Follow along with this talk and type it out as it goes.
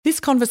This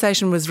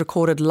conversation was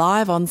recorded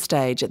live on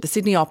stage at the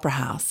Sydney Opera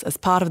House as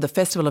part of the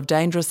Festival of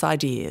Dangerous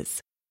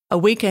Ideas, a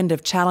weekend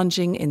of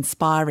challenging,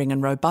 inspiring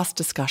and robust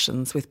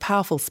discussions with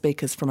powerful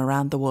speakers from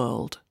around the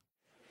world.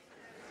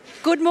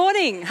 Good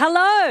morning.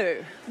 Hello.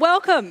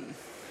 Welcome.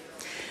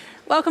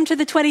 Welcome to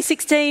the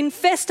 2016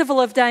 Festival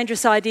of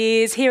Dangerous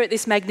Ideas here at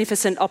this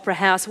magnificent Opera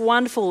House.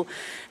 Wonderful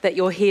that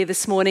you're here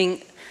this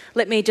morning.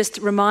 Let me just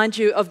remind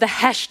you of the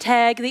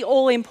hashtag, the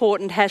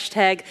all-important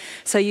hashtag,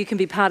 so you can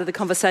be part of the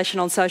conversation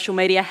on social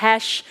media,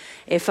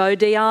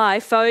 #FODI,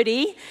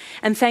 FODI.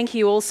 And thank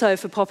you also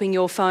for popping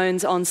your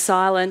phones on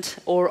silent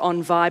or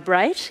on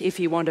vibrate if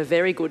you want a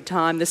very good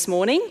time this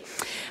morning.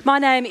 My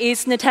name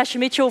is Natasha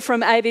Mitchell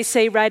from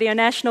ABC Radio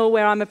National,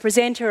 where I'm a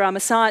presenter, I'm a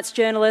science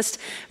journalist.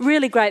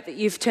 Really great that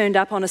you've turned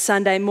up on a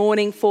Sunday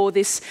morning for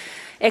this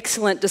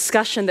excellent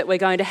discussion that we're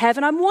going to have.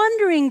 And I'm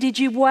wondering, did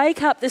you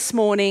wake up this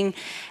morning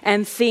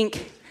and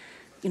think,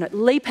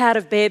 leap out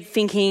of bed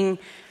thinking,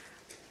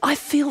 I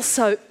feel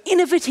so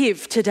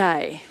innovative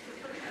today?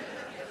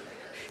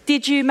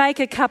 Did you make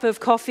a cup of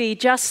coffee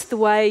just the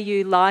way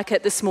you like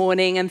it this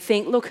morning and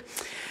think, look,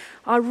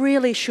 I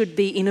really should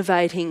be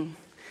innovating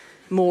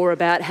more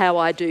about how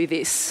I do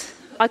this.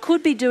 I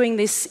could be doing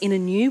this in a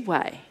new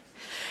way.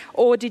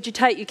 Or did you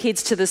take your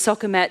kids to the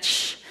soccer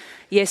match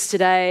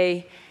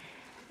yesterday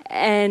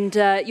and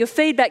your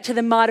feedback to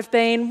them might have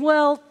been,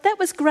 well, that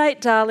was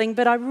great, darling,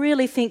 but I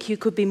really think you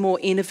could be more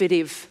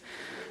innovative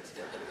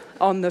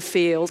on the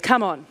field.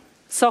 Come on,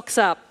 socks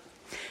up.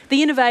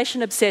 The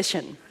innovation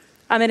obsession.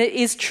 I mean, it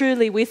is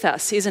truly with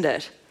us, isn't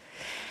it?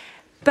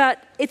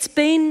 But it's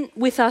been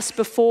with us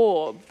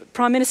before.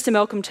 Prime Minister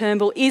Malcolm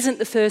Turnbull isn't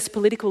the first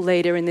political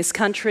leader in this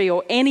country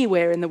or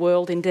anywhere in the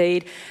world,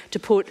 indeed, to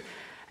put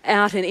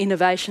out an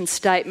innovation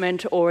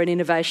statement or an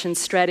innovation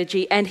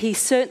strategy, and he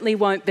certainly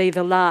won't be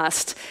the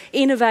last.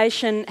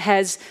 Innovation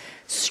has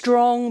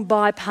strong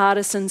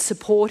bipartisan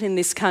support in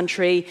this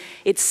country.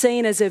 It's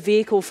seen as a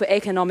vehicle for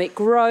economic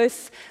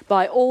growth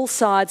by all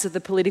sides of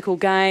the political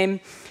game.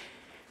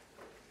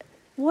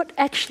 What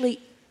actually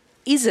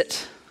is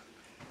it?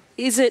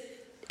 Is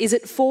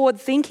it forward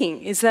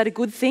thinking? Is that a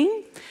good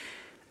thing?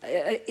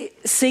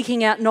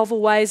 Seeking out novel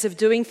ways of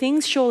doing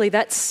things, surely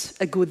that's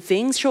a good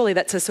thing. Surely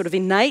that's a sort of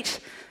innate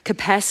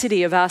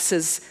capacity of us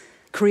as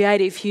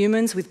creative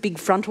humans with big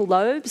frontal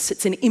lobes.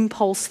 It's an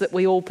impulse that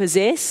we all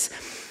possess.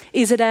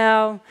 Is it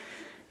our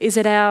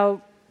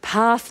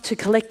path to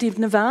collective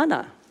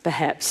nirvana,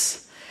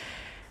 perhaps?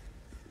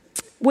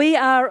 We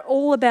are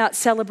all about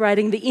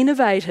celebrating the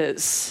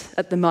innovators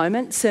at the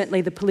moment.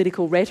 Certainly the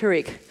political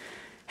rhetoric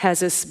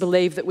has us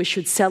believe that we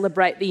should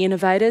celebrate the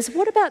innovators.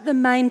 What about the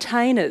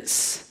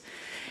maintainers?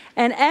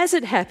 And as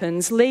it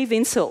happens, Lee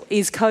Vinsel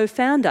is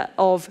co-founder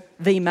of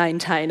The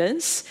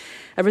Maintainers,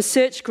 a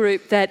research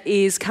group that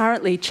is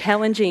currently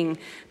challenging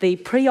the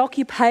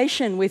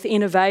preoccupation with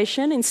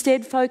innovation,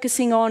 instead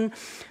focusing on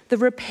the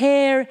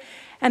repair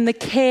and the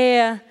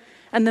care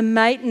and the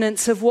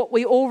maintenance of what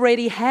we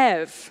already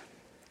have.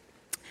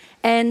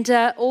 And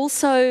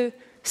also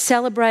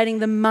celebrating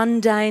the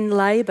mundane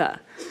labour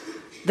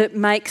that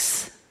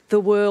makes the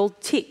world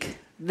tick,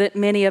 that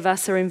many of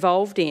us are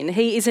involved in.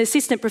 He is an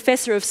assistant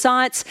professor of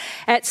science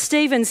at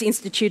Stevens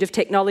Institute of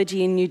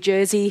Technology in New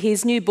Jersey.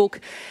 His new book,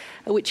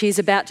 which is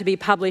about to be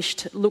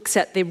published, looks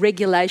at the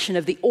regulation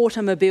of the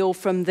automobile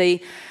from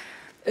the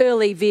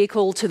early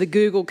vehicle to the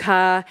Google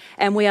car,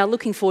 and we are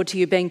looking forward to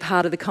you being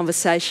part of the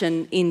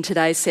conversation in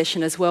today's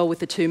session as well with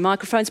the two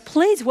microphones.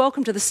 Please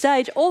welcome to the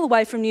stage, all the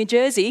way from New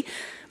Jersey,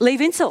 Lee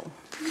Vinsel.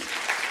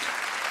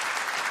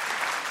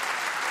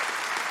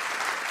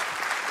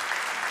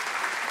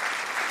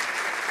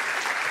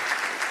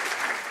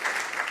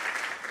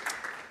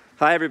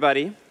 Hi,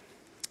 everybody.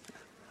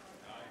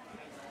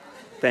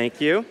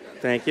 Thank you.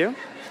 Thank you.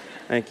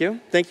 Thank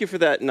you. Thank you for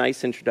that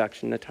nice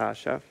introduction,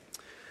 Natasha.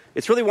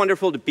 It's really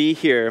wonderful to be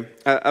here.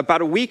 About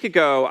a week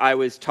ago, I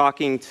was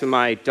talking to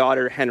my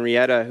daughter,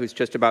 Henrietta, who's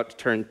just about to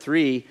turn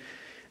 3,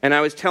 and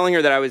I was telling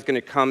her that I was going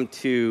to come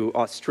to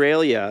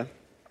Australia,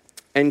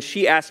 and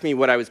she asked me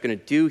what I was going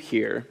to do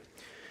here.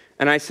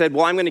 And I said,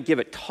 well, I'm going to give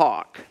a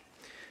talk.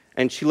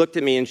 And she looked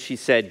at me and she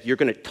said, you're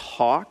going to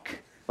talk?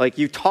 Like,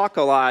 you talk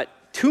a lot,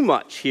 too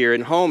much here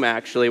in home,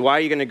 actually. Why are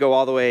you going to go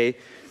all the way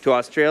to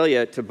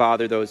Australia to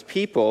bother those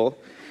people?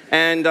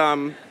 And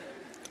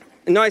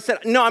I said,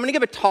 no, I'm going to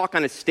give a talk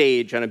on a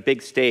stage, on a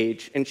big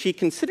stage. And she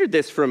considered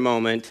this for a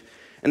moment,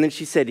 and then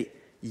she said,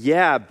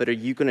 yeah, but are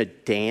you going to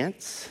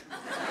dance?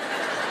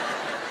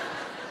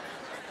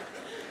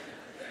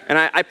 And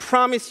I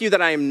promise you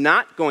that I am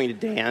not going to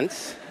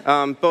dance,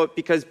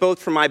 because both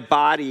for my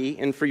body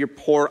and for your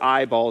poor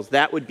eyeballs,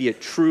 that would be a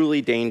truly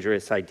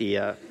dangerous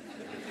idea.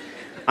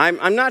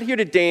 I'm not here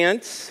to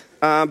dance,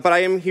 but I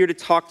am here to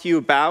talk to you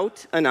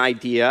about an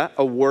idea,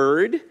 a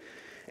word.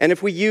 And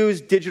if we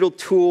use digital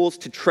tools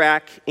to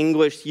track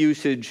English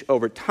usage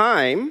over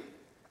time,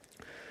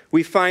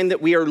 we find that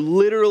we are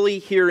literally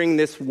hearing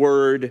this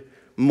word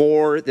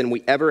more than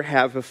we ever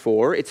have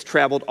before. It's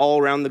traveled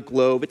all around the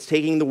globe. It's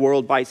taking the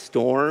world by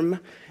storm.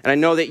 And I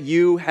know that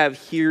you have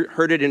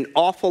heard it an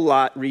awful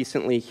lot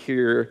recently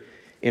here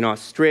in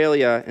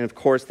Australia, and of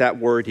course that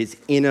word is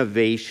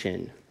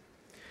innovation.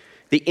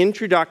 The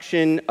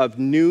introduction of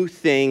new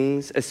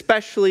things,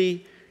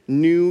 especially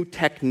new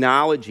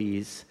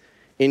technologies,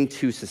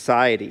 into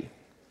society.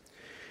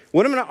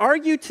 What I'm going to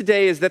argue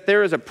today is that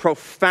there is a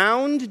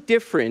profound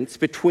difference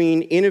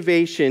between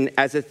innovation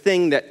as a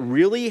thing that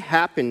really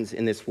happens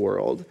in this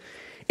world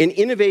and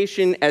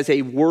innovation as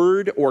a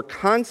word or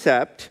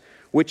concept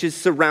which is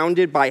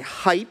surrounded by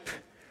hype,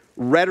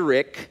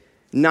 rhetoric,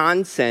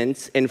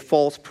 nonsense, and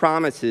false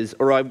promises,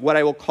 or what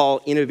I will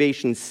call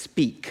innovation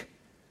speak.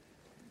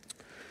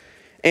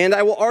 And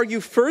I will argue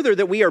further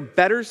that we are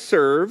better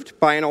served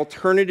by an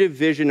alternative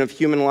vision of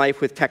human life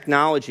with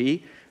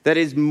technology that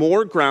is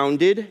more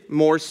grounded,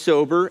 more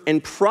sober,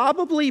 and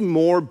probably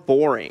more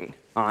boring,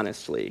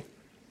 honestly.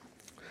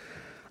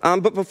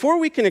 But before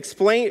we can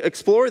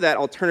explore that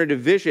alternative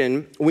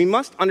vision, we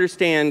must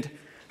understand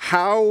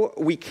how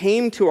we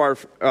came to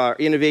our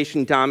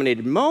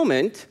innovation-dominated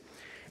moment,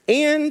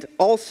 and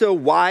also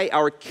why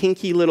our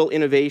kinky little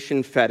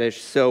innovation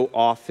fetish so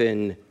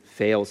often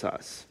fails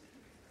us.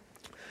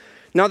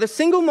 Now, the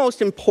single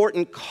most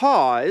important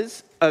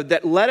cause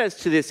that led us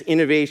to this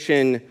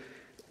innovation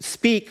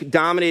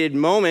speak-dominated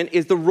moment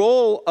is the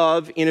role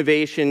of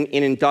innovation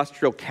in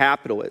industrial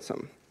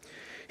capitalism.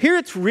 Here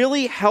it's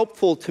really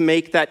helpful to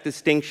make that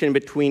distinction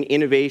between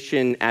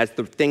innovation as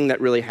the thing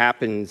that really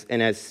happens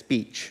and as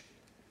speech.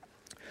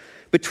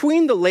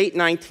 Between the late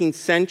 19th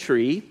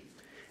century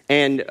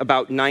and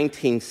about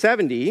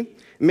 1970,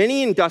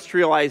 many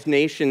industrialized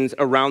nations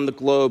around the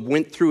globe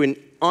went through an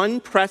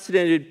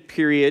unprecedented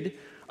period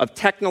of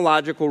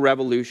technological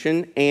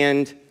revolution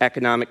and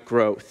economic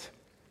growth.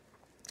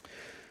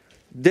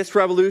 This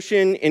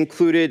revolution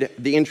included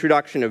the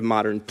introduction of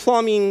modern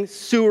plumbing,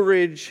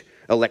 sewerage,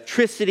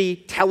 electricity,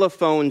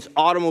 telephones,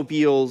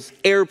 automobiles,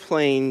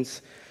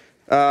 airplanes,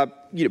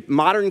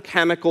 modern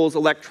chemicals,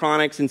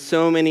 electronics, and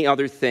so many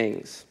other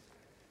things.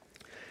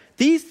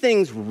 These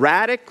things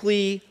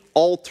radically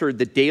altered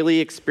the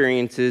daily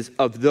experiences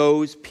of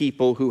those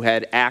people who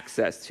had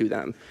access to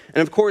them.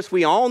 And of course,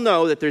 we all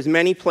know that there's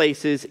many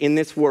places in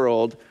this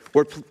world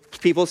where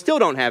people still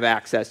don't have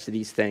access to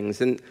these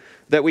things, and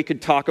that we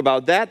could talk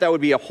about that. That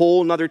would be a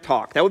whole nother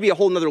talk. That would be a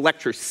whole nother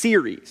lecture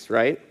series,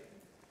 right?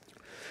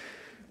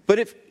 But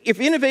if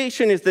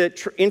innovation is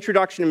the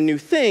introduction of new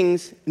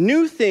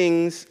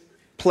things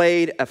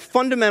played a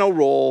fundamental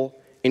role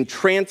in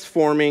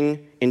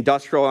transforming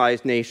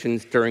industrialized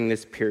nations during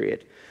this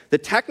period. The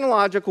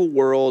technological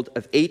world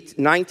of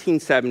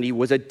 1970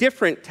 was a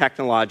different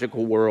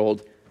technological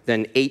world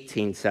than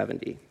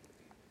 1870.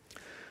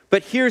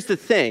 But here's the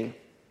thing.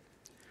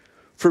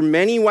 For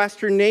many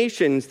Western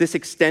nations, this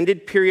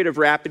extended period of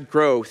rapid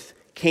growth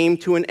came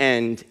to an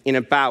end in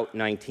about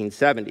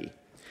 1970.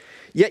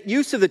 Yet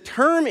use of the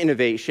term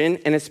innovation,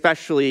 and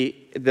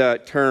especially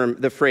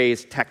the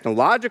phrase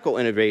technological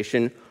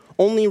innovation,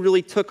 only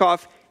really took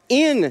off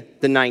in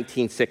the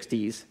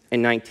 1960s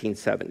and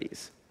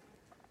 1970s.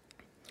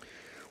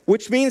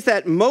 Which means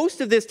that most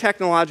of this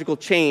technological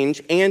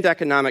change and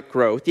economic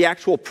growth, the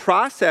actual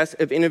process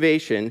of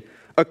innovation,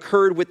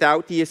 occurred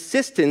without the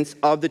assistance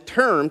of the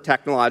term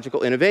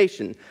technological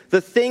innovation.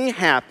 The thing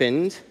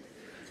happened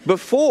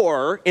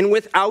before and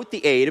without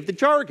the aid of the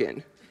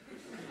jargon.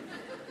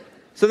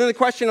 So then the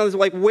question is,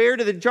 where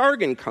did the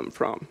jargon come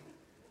from?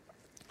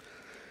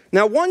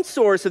 Now, one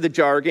source of the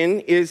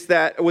jargon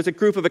was a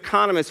group of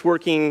economists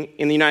working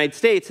in the United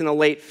States in the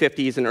late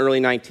 50s and early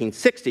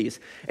 1960s,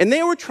 and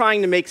they were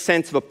trying to make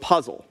sense of a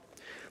puzzle.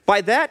 By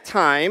that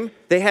time,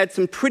 they had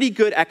some pretty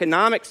good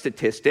economic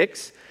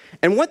statistics,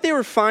 and what they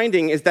were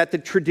finding is that the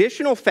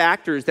traditional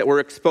factors that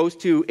were supposed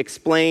to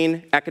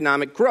explain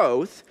economic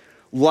growth,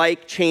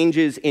 like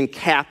changes in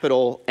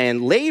capital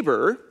and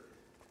labor,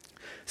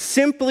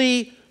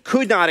 simply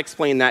could not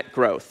explain that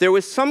growth. There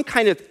was some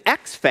kind of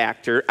X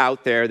factor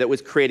out there that was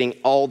creating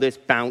all this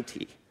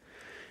bounty.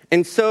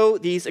 And so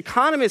these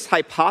economists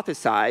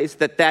hypothesized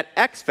that that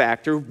X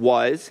factor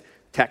was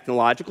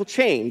technological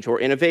change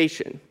or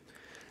innovation.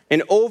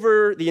 And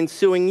over the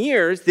ensuing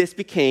years, this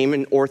became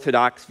an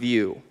orthodox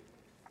view.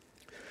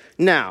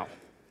 Now,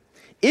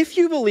 if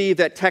you believe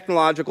that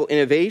technological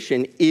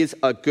innovation is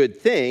a good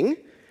thing,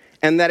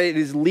 and that it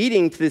is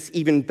leading to this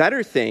even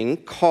better thing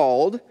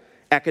called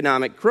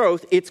economic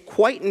growth, it's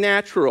quite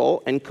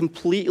natural and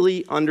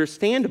completely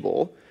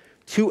understandable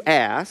to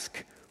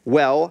ask,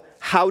 well,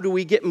 how do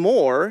we get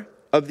more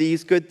of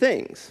these good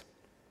things?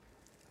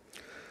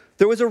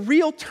 There was a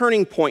real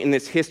turning point in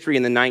this history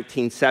in the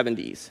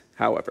 1970s,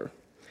 however.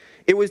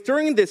 It was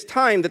during this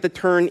time that the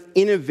term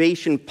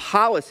innovation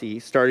policy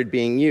started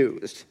being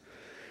used.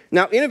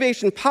 Now,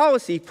 innovation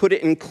policy put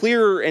it in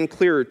clearer and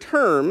clearer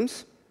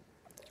terms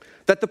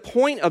that the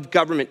point of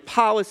government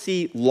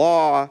policy,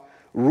 law,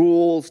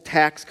 rules,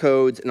 tax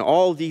codes, and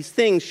all of these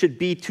things should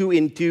be to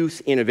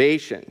induce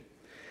innovation.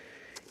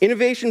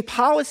 Innovation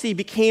policy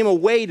became a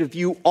way to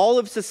view all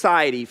of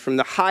society from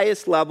the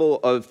highest level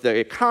of the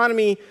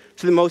economy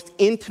to the most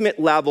intimate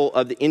level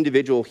of the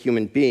individual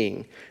human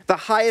being. The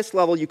highest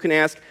level, you can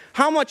ask,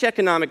 how much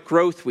economic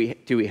growth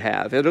do we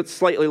have? At a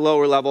slightly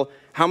lower level,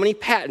 how many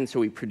patents are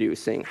we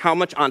producing? How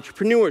much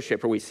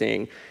entrepreneurship are we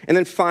seeing? And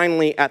then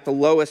finally, at the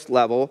lowest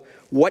level,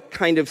 what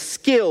kind of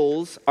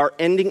skills are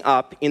ending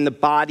up in the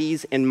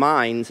bodies and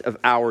minds of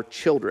our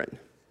children?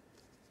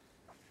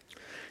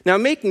 Now,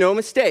 make no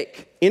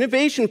mistake,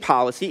 innovation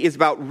policy is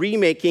about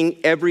remaking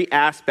every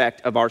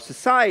aspect of our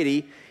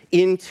society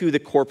into the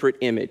corporate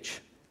image.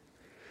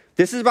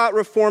 This is about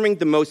reforming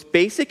the most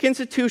basic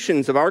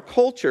institutions of our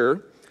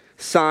culture,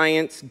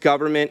 science,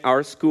 government,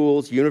 our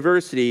schools,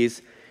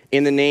 universities,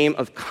 in the name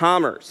of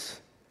commerce.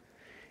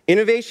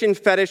 Innovation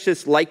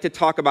fetishists like to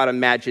talk about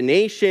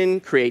imagination,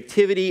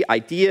 creativity,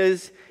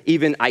 ideas,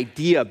 even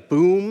idea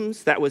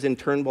booms. That was in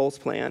Turnbull's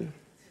plan.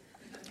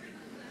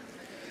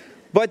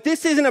 But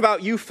this isn't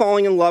about you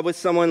falling in love with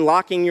someone,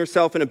 locking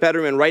yourself in a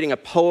bedroom, and writing a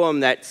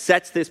poem that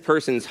sets this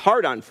person's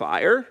heart on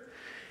fire.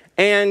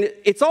 And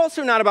it's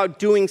also not about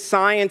doing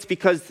science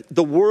because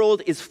the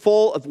world is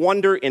full of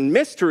wonder and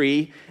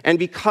mystery, and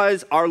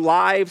because our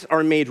lives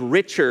are made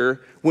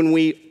richer when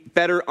we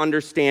better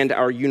understand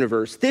our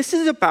universe. This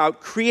is about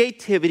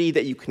creativity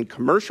that you can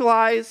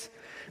commercialize.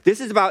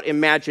 This is about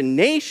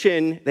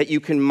imagination that you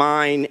can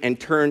mine and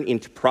turn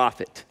into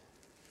profit.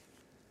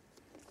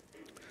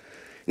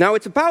 Now,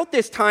 it's about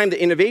this time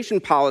that innovation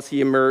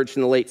policy emerged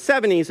in the late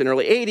 70s and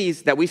early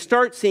 80s that we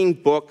start seeing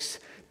books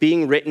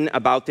being written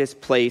about this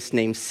place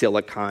named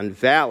Silicon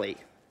Valley.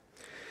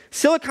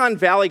 Silicon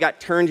Valley got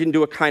turned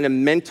into a kind of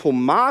mental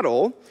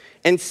model,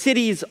 and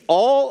cities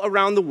all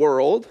around the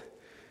world,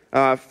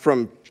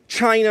 from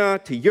China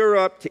to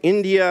Europe to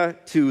India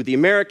to the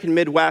American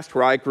Midwest,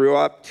 where I grew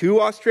up, to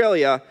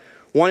Australia,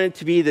 wanted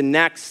to be the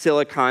next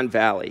Silicon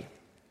Valley.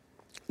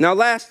 Now,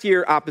 last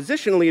year,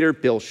 opposition leader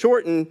Bill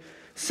Shorten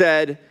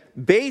said,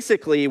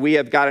 basically, we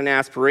have got an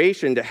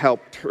aspiration to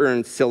help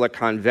turn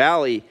Silicon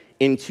Valley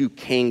into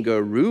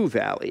Kangaroo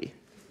Valley.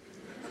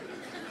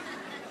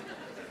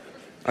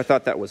 I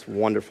thought that was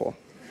wonderful.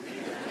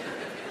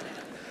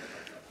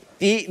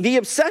 The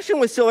obsession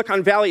with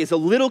Silicon Valley is a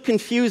little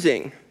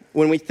confusing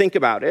when we think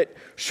about it.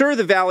 Sure,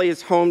 the valley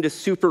is home to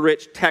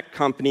super-rich tech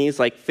companies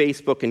like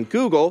Facebook and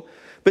Google,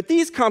 but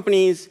these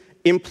companies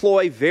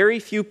employ very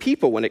few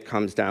people when it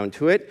comes down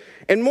to it.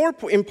 And more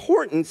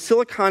important,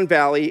 Silicon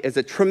Valley is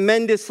a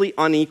tremendously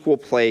unequal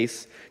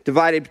place,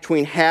 divided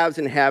between haves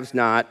and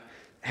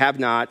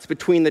have-nots,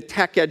 between the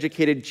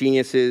tech-educated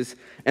geniuses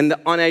and the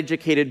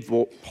uneducated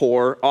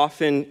poor,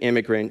 often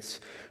immigrants,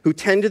 who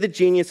tend to the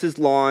geniuses'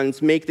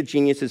 lawns, make the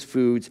geniuses'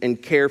 foods,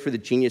 and care for the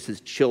geniuses'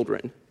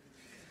 children.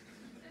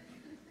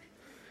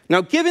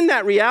 Now, given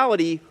that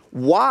reality,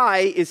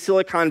 why is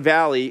Silicon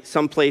Valley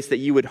someplace that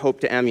you would hope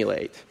to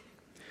emulate?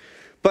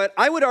 But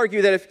I would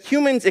argue that if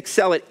humans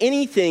excel at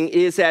anything, it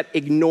is at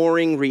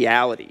ignoring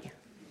reality.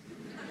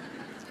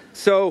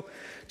 So,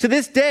 to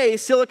this day,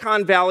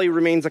 Silicon Valley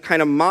remains a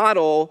kind of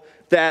model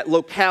that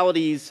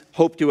localities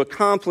hope to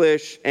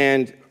accomplish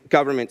and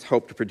governments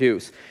hope to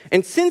produce.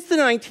 And since the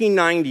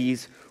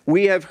 1990s,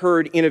 we have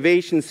heard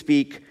innovation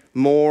speak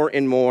more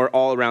and more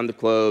all around the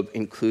globe,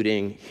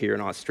 including here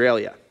in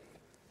Australia.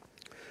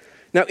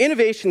 Now,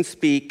 innovation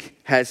speak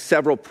has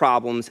several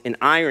problems and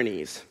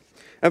ironies.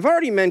 I've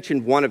already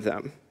mentioned one of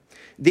them.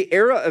 The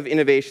era of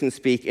innovation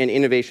speak and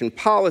innovation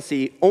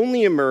policy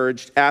only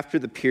emerged after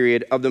the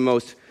period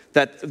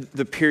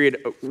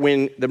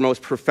when the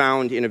most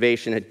profound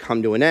innovation had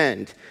come to an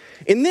end.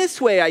 In this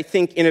way, I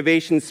think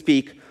innovation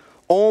speak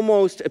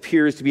almost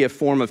appears to be a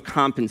form of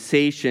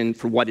compensation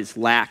for what is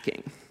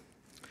lacking.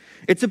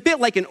 It's a bit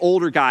like an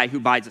older guy who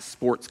buys a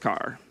sports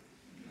car.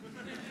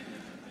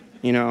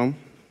 You know?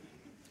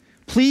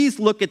 Please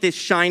look at this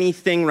shiny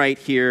thing right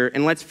here,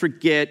 and let's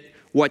forget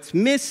what's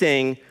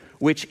missing,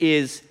 which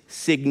is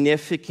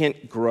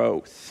significant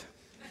growth.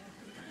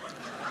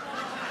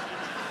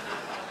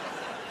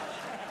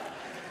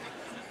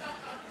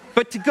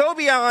 But to go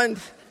beyond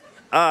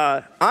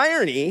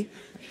irony,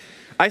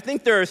 I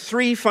think there are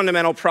three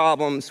fundamental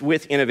problems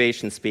with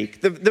innovation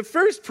speak. The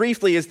first,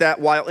 briefly, is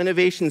that while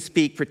innovation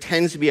speak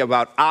pretends to be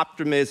about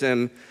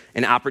optimism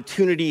and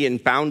opportunity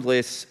and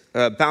boundless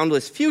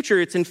future,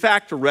 it's in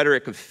fact a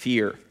rhetoric of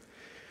fear.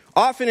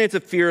 Often it's a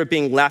fear of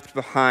being left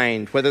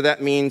behind, whether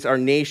that means our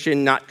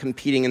nation not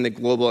competing in the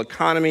global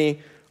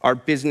economy, our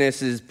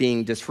businesses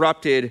being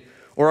disrupted,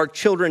 or our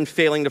children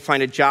failing to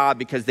find a job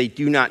because they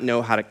do not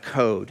know how to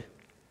code.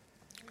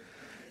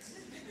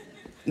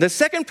 The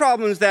second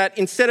problem is that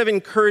instead of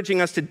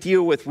encouraging us to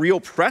deal with real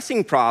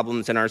pressing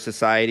problems in our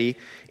society,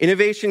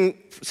 innovation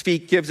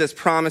speak gives us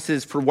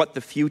promises for what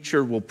the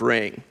future will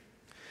bring.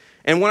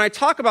 And when I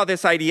talk about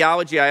this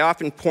ideology, I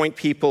often point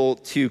people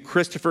to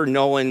Christopher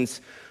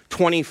Nolan's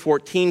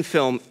 2014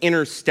 film,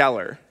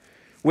 Interstellar,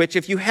 which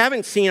if you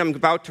haven't seen, I'm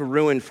about to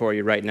ruin for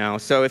you right now.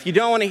 So if you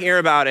don't want to hear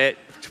about it,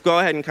 go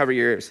ahead and cover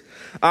your ears.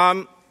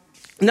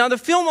 Now, the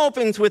film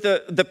opens with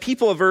the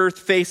people of Earth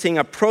facing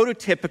a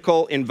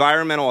prototypical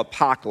environmental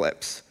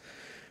apocalypse.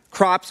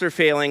 Crops are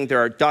failing, there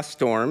are dust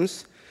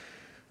storms.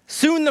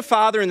 Soon the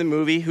father in the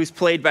movie, who's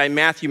played by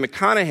Matthew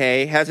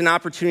McConaughey, has an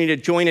opportunity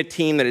to join a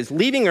team that is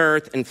leaving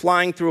Earth and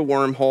flying through a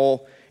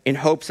wormhole in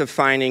hopes of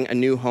finding a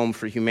new home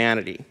for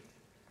humanity.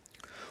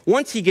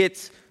 once he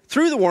gets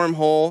through the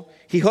wormhole,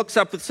 he hooks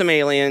up with some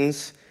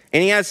aliens,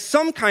 and he has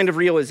some kind of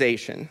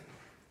realization.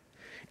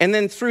 And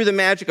then through the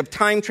magic of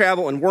time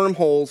travel and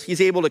wormholes,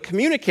 he's able to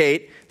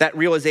communicate that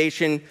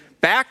realization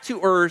back to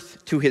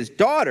Earth to his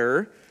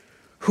daughter,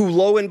 who,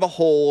 lo and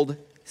behold,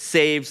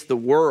 saves the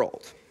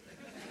world.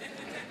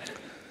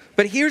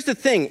 But here's the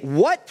thing.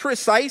 What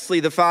precisely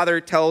the father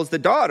tells the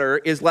daughter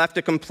is left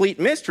a complete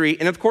mystery,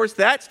 and of course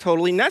that's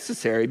totally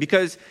necessary,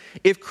 because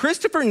if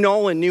Christopher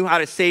Nolan knew how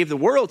to save the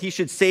world, he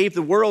should save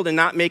the world and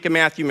not make a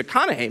Matthew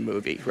McConaughey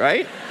movie,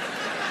 right?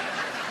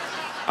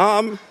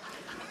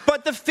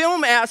 But the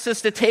film asks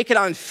us to take it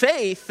on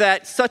faith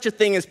that such a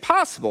thing is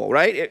possible,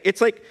 right? It's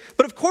like,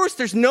 but of course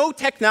there's no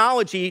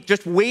technology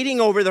just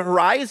waiting over the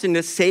horizon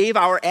to save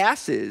our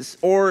asses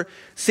or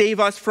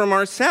save us from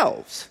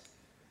ourselves.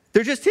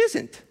 There just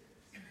isn't.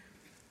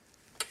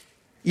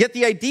 Yet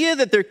the idea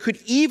that there could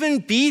even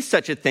be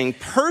such a thing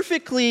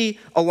perfectly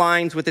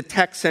aligns with the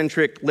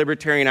tech-centric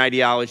libertarian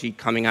ideology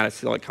coming out of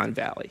Silicon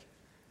Valley.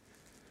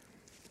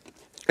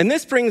 And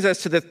this brings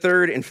us to the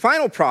third and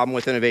final problem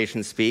with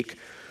innovation speak.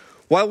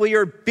 While we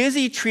are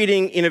busy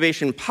treating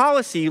innovation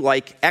policy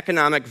like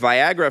economic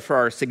Viagra for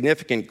our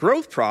significant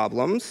growth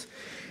problems,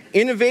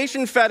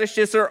 innovation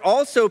fetishists are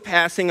also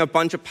passing a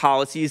bunch of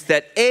policies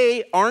that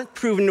A, aren't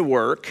proven to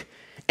work,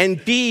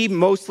 and B,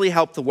 mostly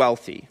help the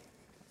wealthy.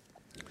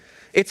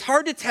 It's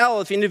hard to tell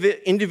if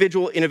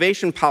individual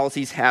innovation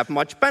policies have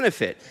much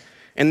benefit,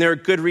 and there are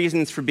good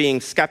reasons for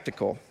being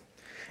skeptical.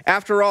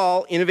 After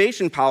all,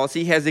 innovation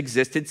policy has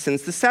existed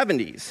since the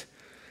 70s.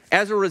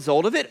 As a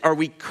result of it, are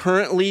we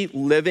currently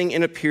living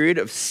in a period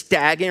of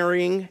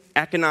staggering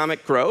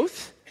economic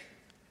growth?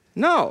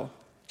 No,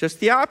 just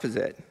the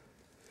opposite.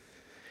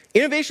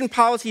 Innovation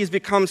policy has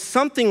become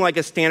something like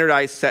a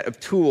standardized set of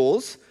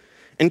tools,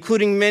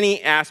 including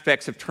many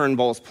aspects of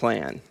Turnbull's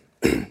plan.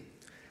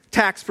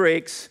 Tax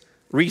breaks,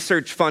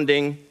 research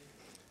funding,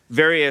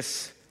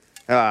 various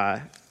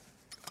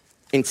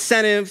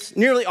incentives,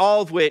 nearly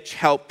all of which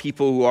help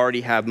people who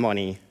already have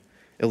money,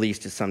 at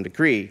least to some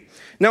degree.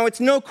 Now, it's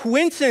no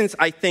coincidence,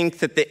 I think,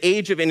 that the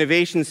age of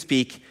innovation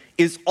speak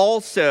is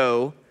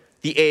also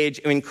the age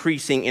of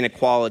increasing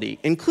inequality,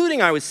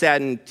 including, I was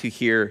saddened to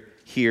hear,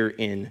 here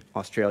in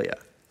Australia.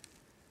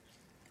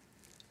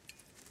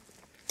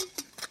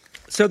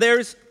 So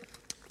there's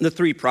the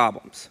three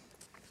problems: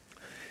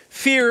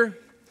 fear,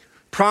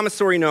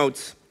 promissory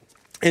notes,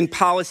 and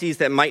policies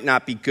that might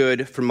not be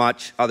good for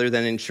much other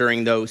than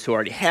ensuring those who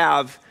already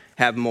have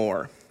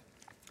more.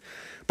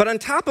 But on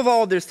top of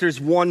all of this, there's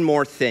one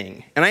more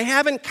thing. And I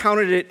haven't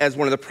counted it as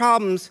one of the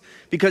problems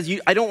because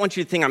I don't want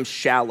you to think I'm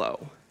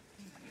shallow.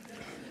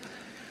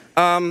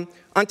 On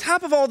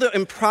top of all the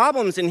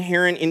problems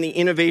inherent in the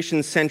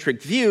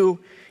innovation-centric view,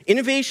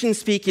 innovation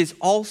speak is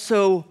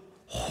also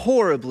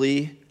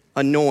horribly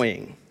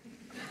annoying.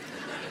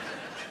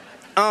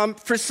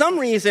 For some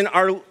reason,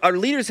 our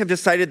leaders have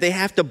decided they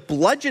have to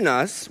bludgeon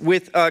us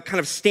with a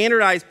kind of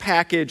standardized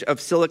package of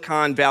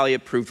Silicon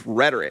Valley-approved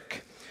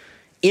rhetoric.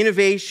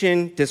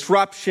 Innovation,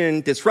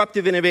 disruption,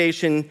 disruptive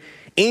innovation,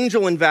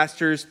 angel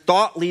investors,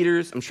 thought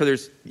leaders. I'm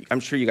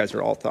sure you guys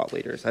are all thought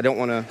leaders. I don't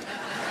want to.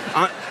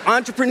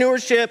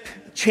 Entrepreneurship,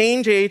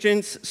 change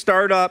agents,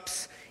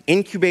 startups,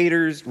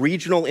 incubators,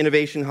 regional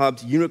innovation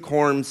hubs,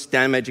 unicorns,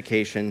 STEM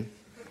education.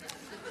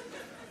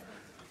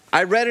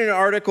 I read in an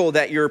article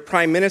that your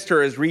prime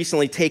minister has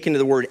recently taken to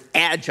the word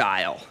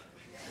agile.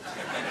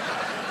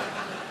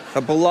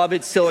 A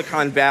beloved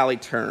Silicon Valley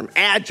term.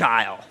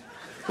 Agile.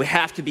 We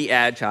have to be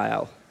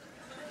agile.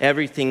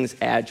 Everything's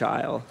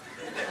agile.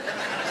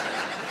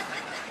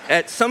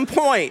 At some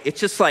point,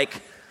 it's just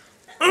like,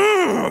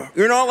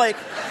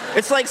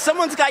 it's like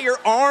someone's got your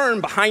arm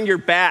behind your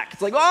back.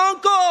 It's like,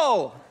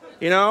 uncle,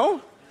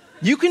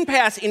 You can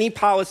pass any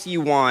policy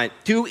you want,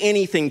 do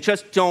anything,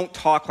 just don't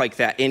talk like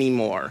that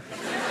anymore.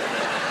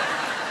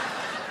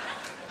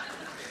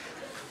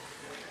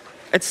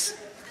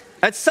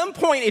 At some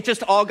point, it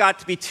just all got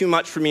to be too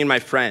much for me and my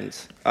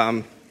friends.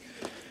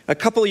 A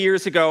couple of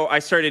years ago, I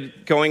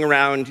started going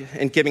around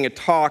and giving a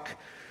talk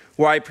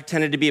where I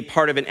pretended to be a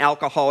part of an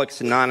Alcoholics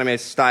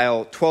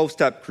Anonymous-style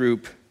 12-step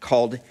group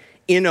called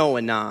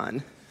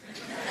InnoAnon.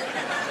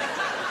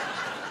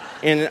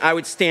 And I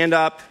would stand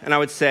up and I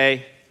would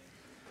say,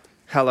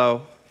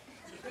 "Hello,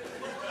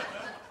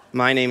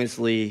 my name is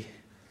Lee,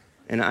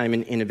 and I'm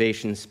an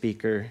innovation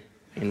speaker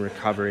in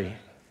recovery."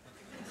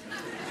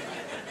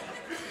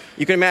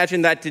 You can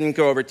imagine that didn't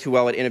go over too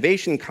well at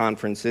innovation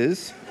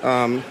conferences.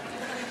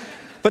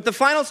 But the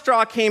final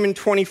straw came in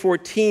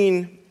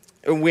 2014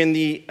 when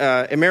the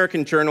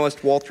American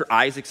journalist Walter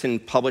Isaacson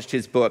published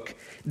his book,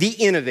 The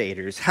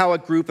Innovators: How a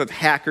Group of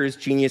Hackers,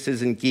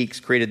 Geniuses, and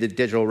Geeks Created the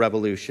Digital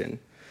Revolution.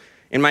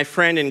 And my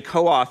friend and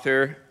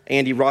co-author,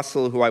 Andy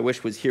Russell, who I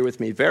wish was here with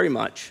me very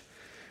much,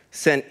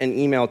 sent an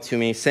email to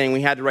me saying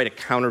we had to write a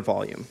counter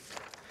volume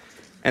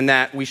and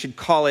that we should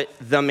call it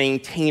The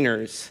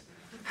Maintainers: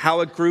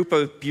 How a Group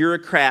of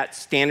Bureaucrats,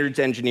 Standards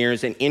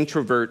Engineers, and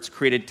Introverts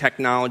Created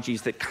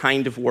Technologies That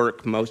Kind of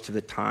Work Most of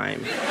the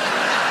Time.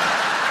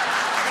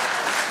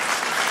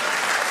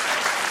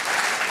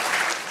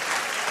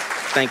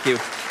 Thank you.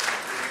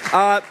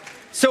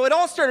 So it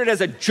all started as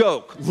a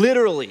joke,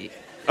 literally,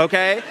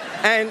 okay?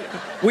 And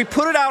we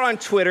put it out on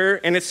Twitter,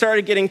 and it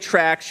started getting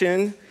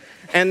traction.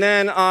 And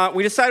then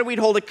we decided we'd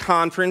hold a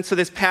conference. So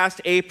this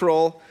past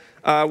April,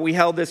 we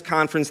held this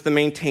conference, The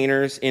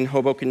Maintainers, in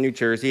Hoboken, New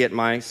Jersey, at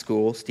my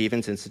school,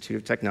 Stevens Institute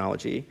of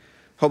Technology.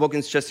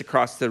 Hoboken's just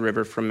across the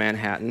river from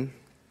Manhattan.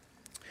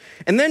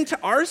 And then, to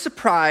our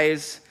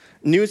surprise,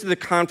 news of the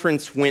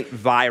conference went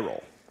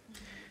viral.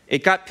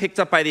 It got picked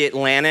up by The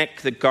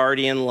Atlantic, The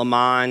Guardian, Le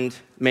Monde,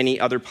 many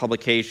other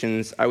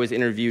publications. I was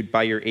interviewed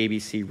by your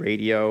ABC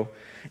radio.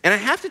 And I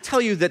have to tell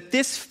you that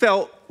this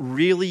felt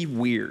really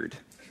weird,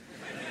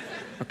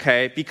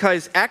 okay?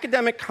 Because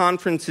academic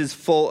conferences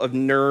full of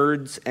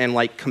nerds and,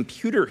 like,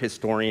 computer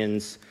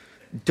historians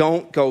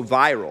don't go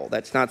viral.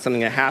 That's not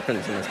something that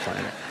happens on this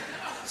planet.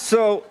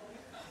 So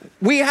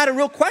we had a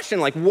real question,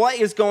 like, what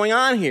is going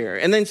on here?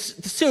 And then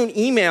soon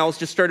emails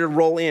just started to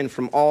roll in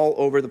from all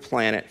over the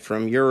planet,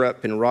 from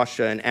Europe and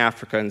Russia and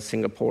Africa and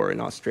Singapore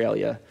and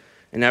Australia.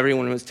 And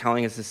everyone was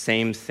telling us the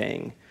same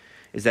thing,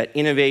 is that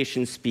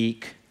innovation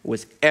speak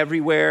was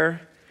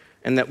everywhere,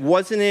 and that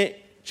wasn't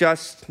it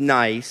just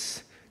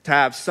nice to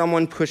have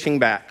someone pushing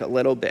back a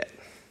little bit.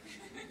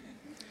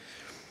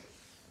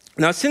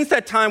 Now, since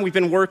that time, we've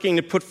been working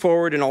to put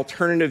forward an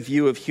alternative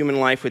view of human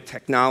life with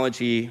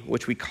technology,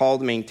 which we call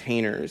the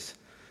Maintainers.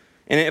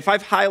 And if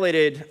I've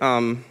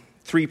highlighted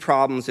 3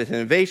 problems with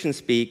innovation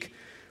speak,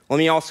 let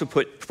me also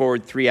put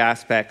forward 3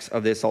 aspects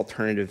of this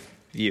alternative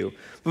view.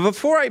 But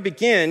before I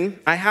begin,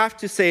 I have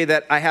to say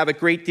that I have a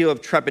great deal of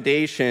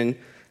trepidation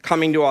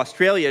coming to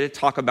Australia to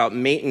talk about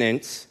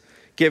maintenance,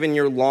 given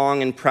your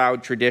long and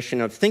proud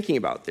tradition of thinking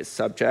about this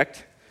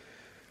subject.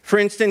 For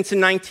instance, in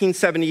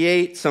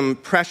 1978, some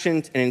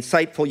prescient and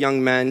insightful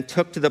young men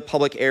took to the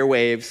public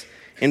airwaves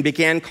and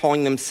began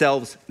calling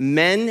themselves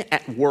men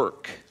at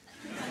work.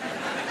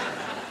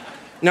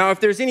 Now, if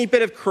there's any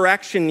bit of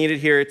correction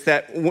needed here, it's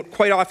that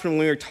quite often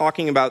when we are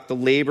talking about the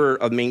labor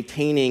of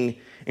maintaining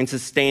and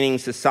sustaining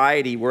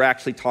society, we're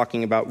actually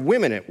talking about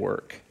women at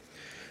work.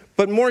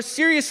 But more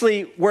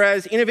seriously,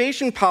 whereas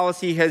innovation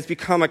policy has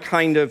become a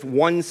kind of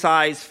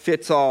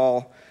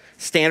one-size-fits-all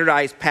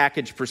standardized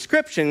package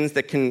prescriptions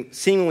that can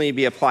seemingly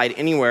be applied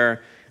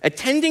anywhere,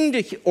 attending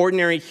to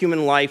ordinary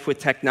human life with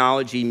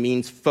technology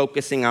means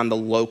focusing on the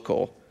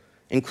local,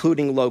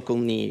 including local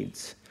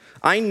needs.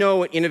 I know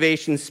what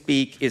innovation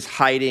speak is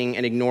hiding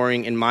and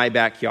ignoring in my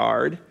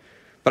backyard,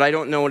 but I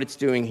don't know what it's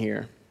doing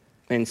here.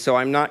 And so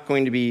I'm not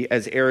going to be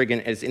as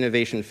arrogant as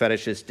innovation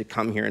fetishists to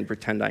come here and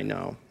pretend I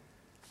know.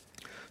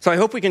 So I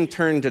hope we can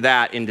turn to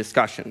that in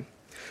discussion.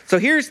 So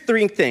here's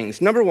 3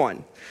 things. Number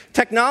 1,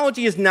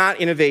 technology is not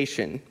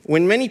innovation.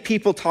 When many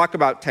people talk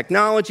about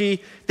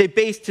technology, they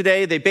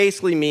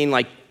basically mean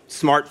like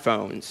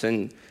smartphones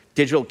and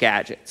digital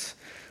gadgets.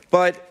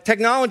 But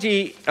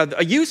technology,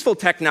 a useful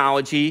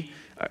technology,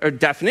 or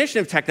definition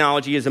of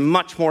technology is a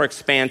much more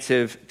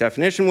expansive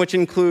definition, which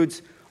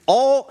includes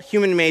all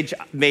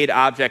human-made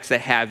objects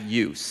that have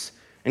use,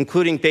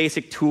 including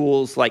basic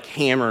tools like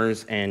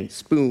hammers and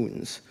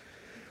spoons.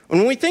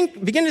 When we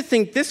begin to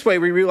think this way,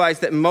 we realize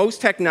that most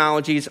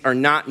technologies are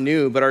not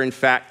new, but are in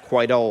fact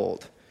quite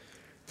old.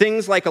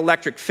 Things like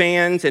electric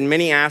fans and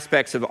many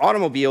aspects of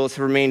automobiles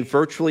have remained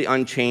virtually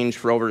unchanged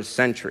for over a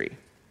century.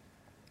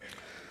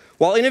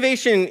 While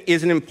innovation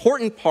is an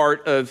important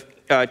part of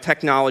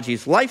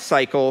technology's life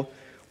cycle,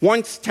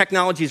 once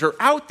technologies are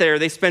out there,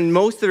 they spend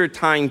most of their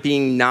time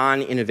being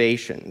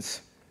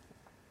non-innovations.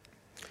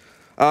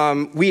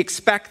 We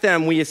expect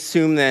them, we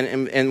assume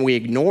them, and we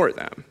ignore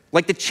them.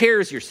 Like the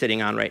chairs you're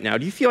sitting on right now.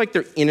 Do you feel like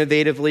they're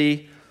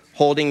innovatively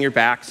holding your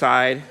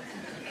backside?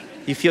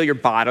 Do you feel your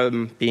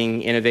bottom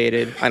being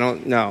innovated? I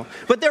don't know.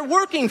 But they're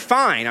working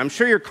fine. I'm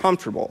sure you're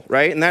comfortable,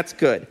 right? And that's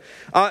good.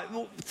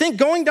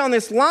 Going down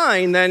this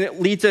line then it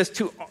leads us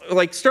to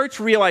start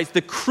to realize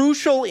the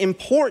crucial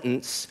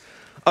importance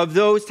of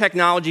those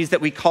technologies that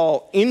we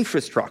call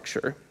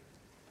infrastructure.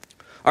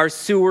 Our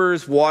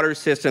sewers, water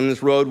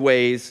systems,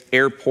 roadways,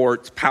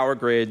 airports, power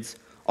grids,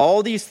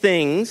 all these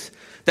things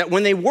that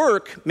when they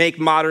work, make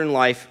modern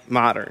life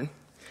modern.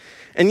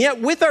 And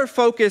yet, with our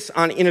focus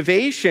on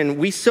innovation,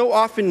 we so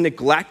often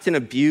neglect and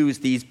abuse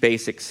these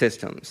basic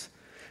systems.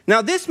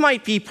 Now, this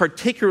might be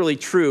particularly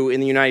true in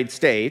the United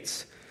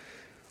States.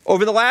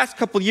 Over the last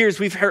couple of years,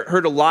 we've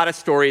heard a lot of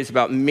stories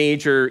about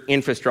major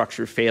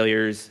infrastructure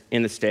failures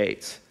in the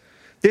States.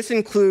 This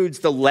includes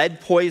the lead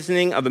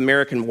poisoning of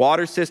American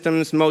water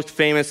systems, most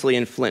famously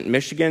in Flint,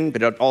 Michigan,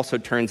 but it also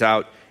turns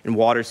out in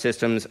water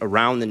systems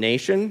around the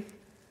nation.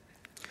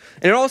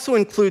 And it also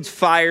includes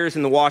fires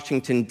in the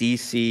Washington,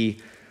 D.C.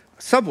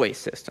 subway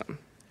system,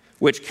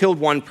 which killed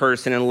 1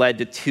 person and led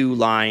to 2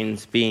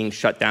 lines being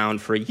shut down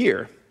for a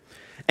year.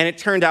 And it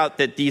turned out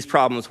that these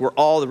problems were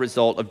all the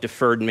result of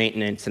deferred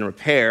maintenance and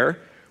repair,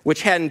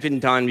 which hadn't been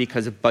done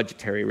because of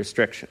budgetary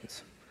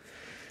restrictions.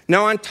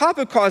 Now, on top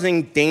of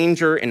causing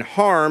danger and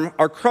harm,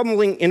 our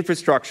crumbling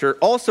infrastructure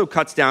also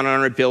cuts down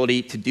on our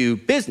ability to do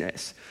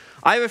business.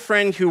 I have a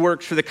friend who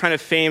works for the kind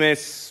of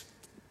famous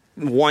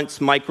once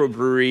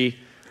microbrewery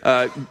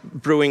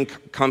brewing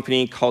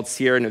company called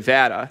Sierra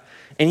Nevada.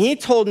 And he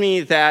told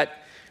me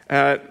that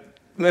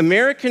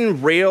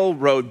American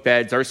railroad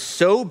beds are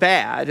so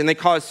bad and they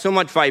cause so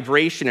much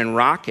vibration and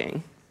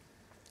rocking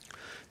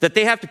that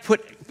they have to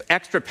put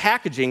extra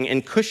packaging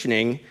and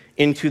cushioning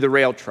into the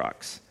rail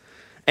trucks.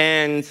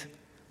 And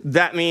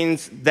that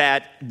means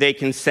that they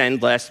can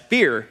send less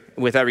beer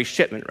with every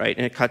shipment, right?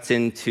 And it cuts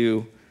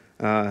into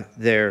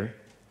their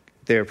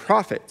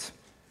profits.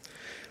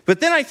 But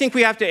then I think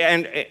we have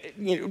to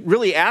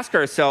really ask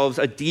ourselves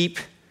a deep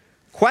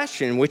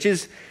question, which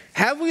is,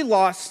 have we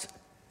lost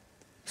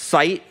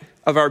sight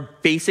of our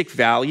basic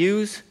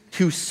values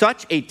to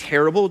such a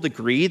terrible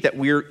degree that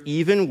we're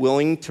even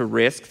willing to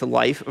risk the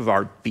life of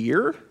our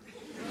beer?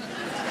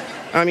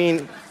 I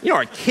mean,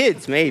 our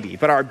kids maybe,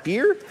 but our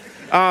beer?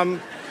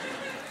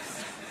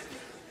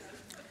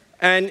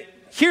 And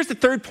here's the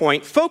third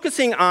point.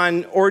 Focusing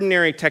on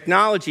ordinary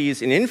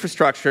technologies and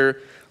infrastructure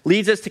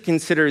leads us to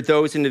consider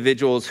those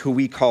individuals who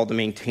we call the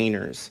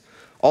maintainers.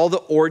 All the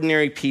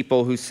ordinary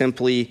people who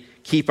simply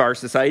keep our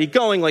society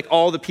going, like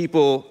all the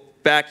people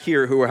back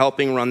here who are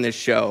helping run this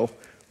show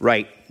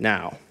right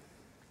now.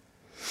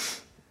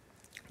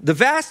 The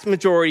vast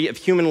majority of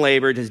human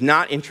labor does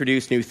not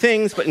introduce new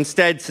things, but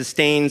instead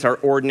sustains our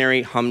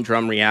ordinary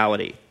humdrum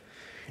reality.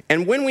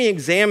 And when we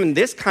examine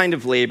this kind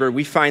of labor,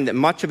 we find that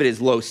much of it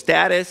is low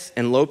status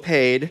and low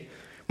paid.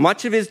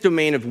 Much of it is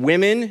domain of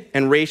women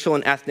and racial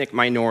and ethnic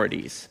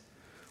minorities.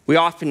 We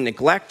often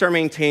neglect our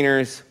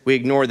maintainers, we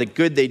ignore the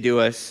good they do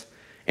us,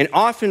 and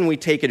often we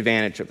take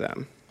advantage of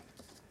them.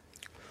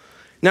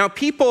 Now,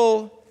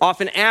 people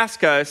often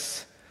ask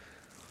us,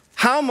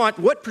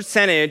 what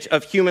percentage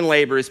of human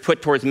labor is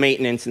put towards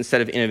maintenance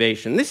instead of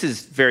innovation? This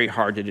is very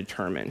hard to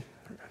determine.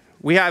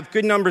 We have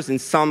good numbers in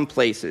some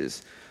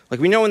places. Like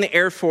we know in the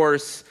Air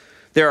Force,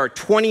 there are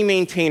 20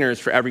 maintainers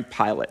for every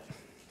pilot.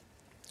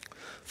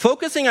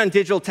 Focusing on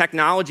digital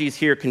technologies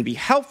here can be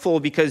helpful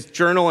because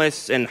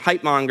journalists and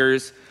hype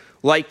mongers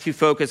like to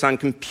focus on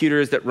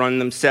computers that run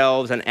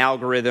themselves, on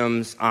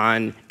algorithms,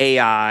 on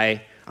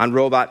AI, on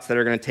robots that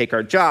are going to take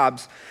our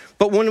jobs.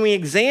 But when we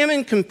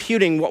examine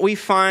computing, what we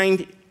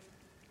find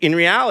in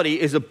reality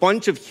is a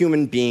bunch of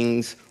human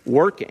beings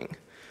working.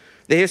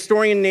 The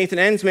historian Nathan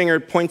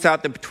Ensminger points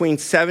out that between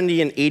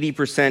 70 and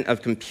 80%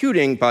 of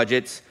computing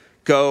budgets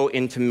go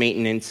into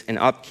maintenance and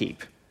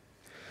upkeep.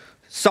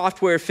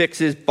 Software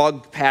fixes,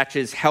 bug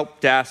patches,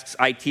 help desks,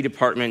 IT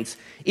departments,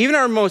 even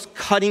our most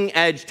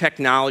cutting-edge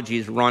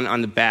technologies run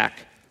on the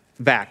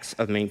backs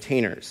of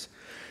maintainers.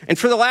 And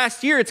for the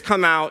last year, it's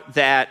come out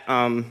that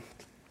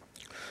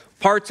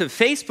parts of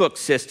Facebook's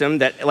system,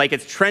 that like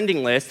its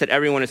trending list that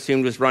everyone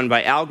assumed was run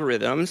by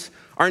algorithms,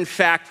 are in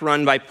fact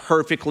run by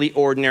perfectly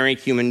ordinary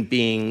human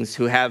beings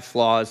who have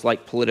flaws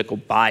like political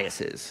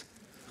biases.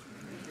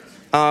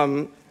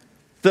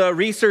 The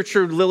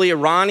researcher Lilia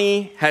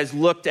Rani has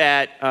looked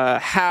at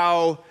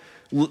how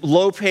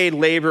low-paid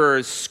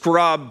laborers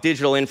scrub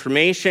digital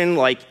information,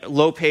 like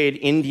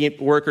low-paid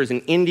workers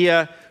in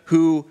India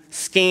who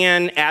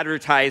scan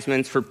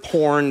advertisements for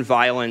porn,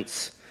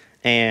 violence,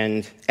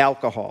 and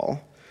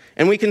alcohol.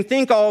 And we can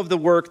think all of the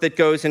work that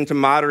goes into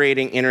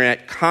moderating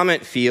internet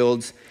comment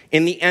fields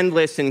in the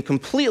endless and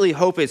completely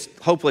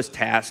hopeless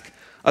task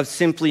of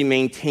simply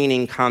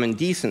maintaining common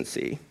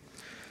decency.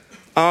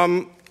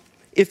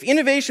 If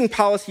innovation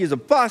policy is a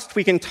bust,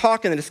 we can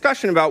talk in the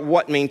discussion about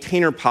what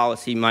maintainer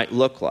policy might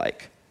look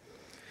like.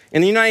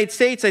 In the United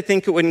States, I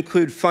think it would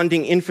include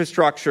funding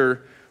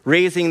infrastructure,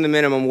 raising the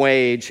minimum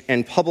wage,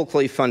 and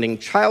publicly funding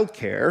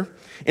childcare.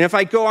 And if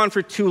I go on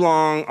for too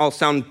long, I'll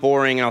sound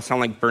boring and I'll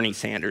sound like Bernie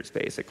Sanders,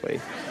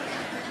 basically.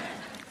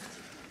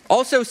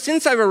 Also,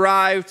 since I've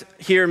arrived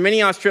here,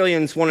 many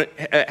Australians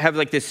have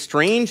like this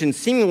strange and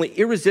seemingly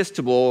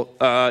irresistible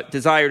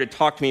desire to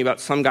talk to me about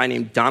some guy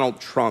named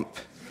Donald Trump.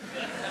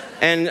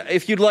 And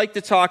if you'd like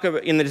to talk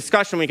about, in the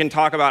discussion, we can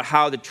talk about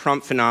how the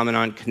Trump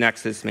phenomenon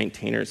connects this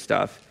maintainer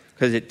stuff,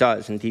 because it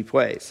does in deep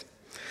ways.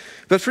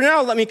 But for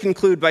now, let me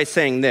conclude by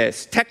saying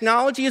this.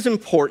 Technology is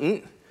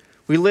important.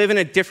 We live in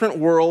a different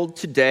world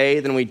today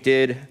than we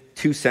did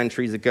 2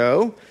 centuries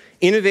ago.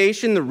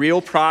 Innovation, the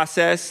real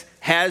process,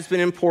 has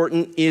been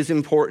important, is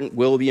important,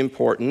 will be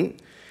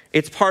important.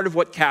 It's part of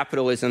what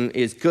capitalism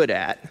is good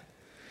at.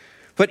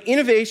 But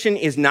innovation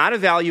is not a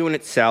value in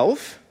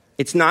itself.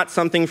 It's not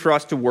something for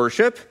us to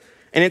worship.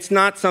 And it's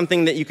not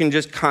something that you can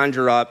just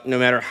conjure up no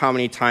matter how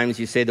many times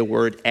you say the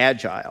word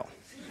agile.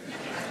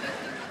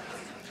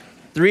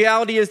 The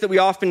reality is that we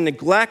often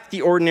neglect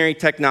the ordinary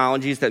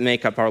technologies that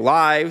make up our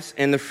lives,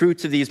 and the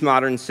fruits of these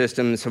modern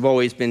systems have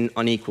always been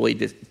unequally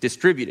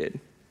distributed,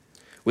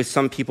 with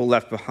some people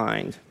left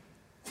behind.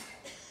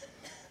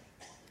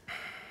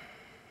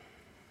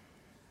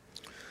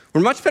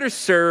 We're much better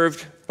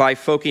served by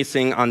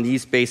focusing on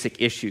these basic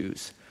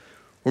issues.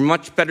 We're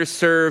much better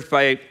served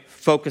by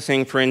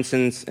focusing, for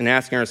instance, and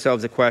asking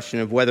ourselves the question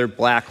of whether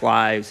Black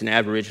lives and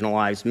Aboriginal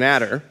lives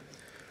matter.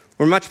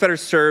 We're much better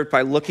served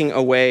by looking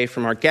away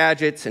from our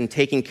gadgets and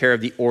taking care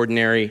of the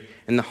ordinary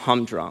and the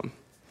humdrum.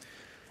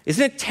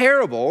 Isn't it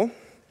terrible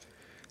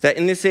that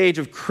in this age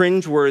of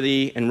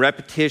cringeworthy and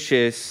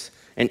repetitious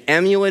and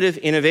emulative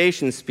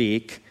innovation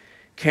speak,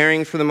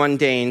 caring for the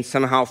mundane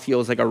somehow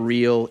feels like a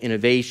real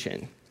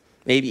innovation,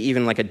 maybe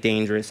even like a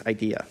dangerous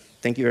idea.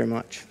 Thank you very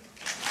much.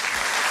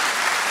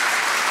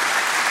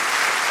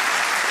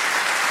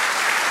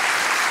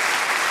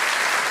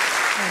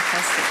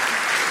 Fantastic.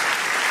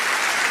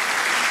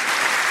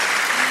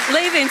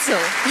 Lee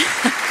Vinsel.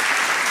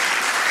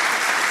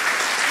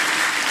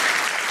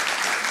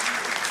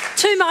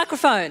 2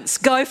 microphones,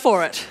 go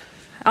for it.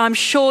 I'm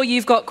sure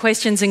you've got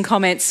questions and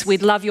comments.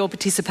 We'd love your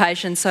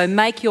participation, so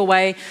make your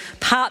way,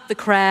 part the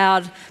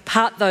crowd,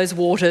 part those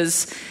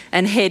waters,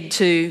 and head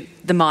to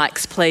the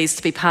mics, please,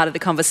 to be part of the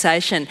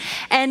conversation.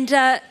 And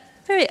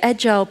very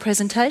agile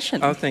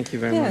presentation. Oh, thank you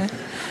very much.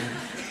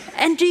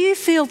 And do you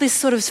feel this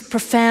sort of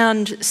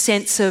profound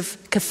sense of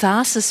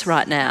catharsis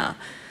right now?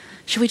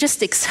 Should we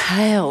just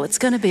exhale? It's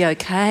going to be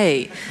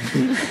okay.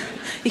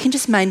 You can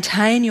just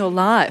maintain your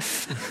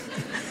life.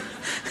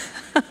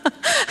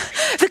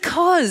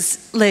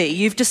 Because, Lee,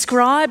 you've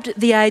described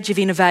the age of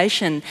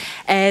innovation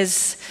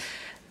as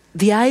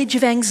the age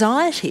of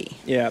anxiety.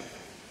 Yeah,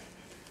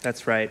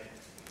 that's right.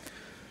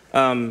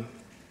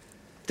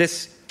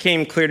 This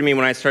came clear to me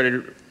when I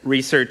started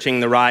researching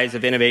the rise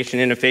of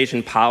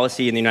innovation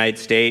policy in the United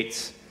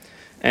States.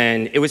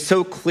 And it was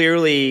so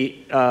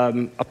clearly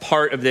a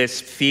part of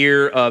this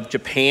fear of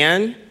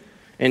Japan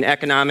and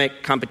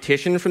economic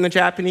competition from the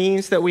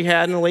Japanese that we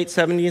had in the late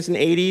 70s and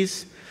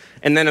 80s.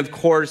 And then, of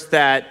course,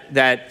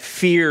 that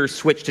fear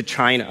switched to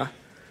China,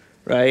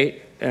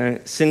 right,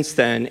 since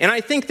then. And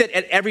I think that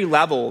at every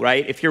level,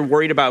 right, if you're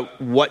worried about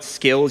what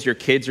skills your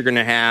kids are going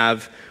to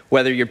have,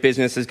 whether your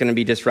business is going to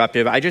be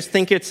disruptive, I just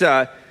think it's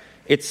a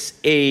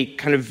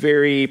kind of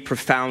very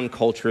profound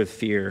culture of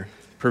fear,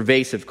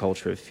 pervasive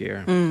culture of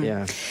fear.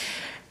 Yeah.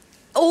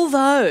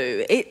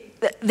 Although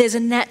there's a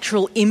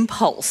natural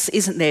impulse,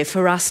 isn't there,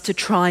 for us to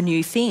try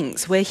new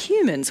things. We're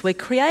humans, we're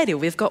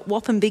creative, we've got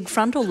whopping big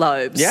frontal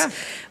lobes. Yeah.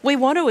 We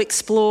want to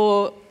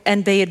explore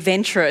and be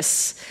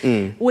adventurous.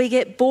 We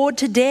get bored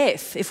to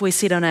death if we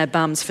sit on our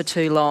bums for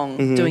too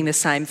long, doing the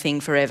same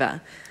thing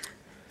forever.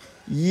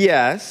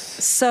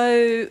 Yes.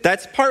 So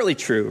that's partly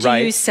true, right?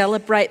 Do you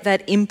celebrate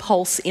that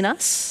impulse in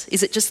us?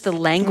 Is it just the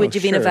language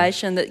of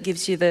innovation that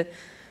gives you the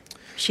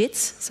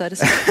shits, so to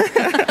say?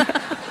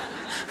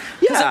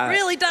 Because it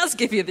really does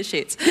give you the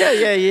shits.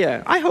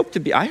 Yeah. I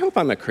hope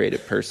I'm a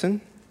creative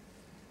person.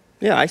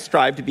 Yeah, I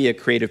strive to be a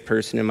creative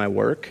person in my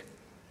work.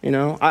 You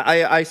know,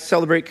 I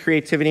celebrate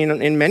creativity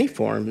in many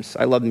forms.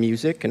 I love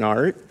music and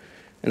art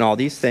and all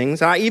these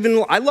things. I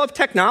love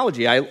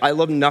technology. I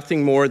love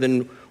nothing more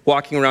than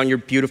walking around your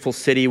beautiful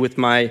city with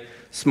my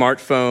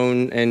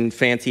smartphone and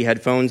fancy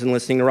headphones and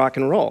listening to rock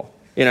and roll.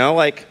 You know,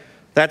 like,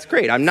 that's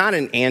great. I'm not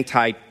an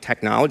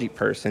anti-technology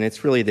person.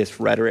 It's really this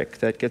rhetoric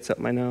that gets up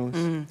my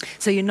nose.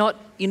 So you're not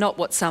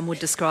what some would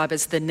describe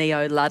as the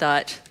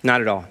neo-Luddite Not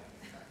at all.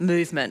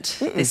 movement,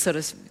 this sort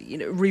of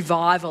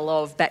revival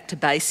of back to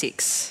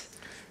basics.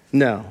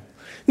 No,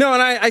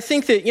 and I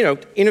think that,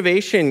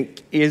 innovation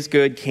is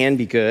good, can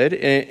be good,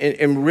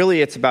 and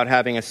really it's about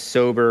having a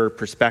sober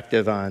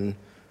perspective on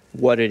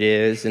what it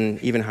is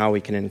and even how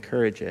we can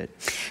encourage it.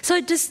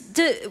 So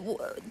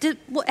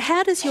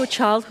how does your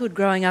childhood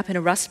growing up in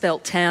a Rust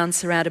Belt town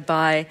surrounded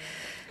by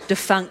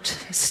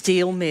defunct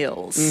steel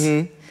mills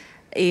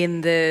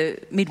in the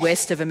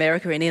Midwest of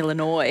America, in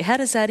Illinois, how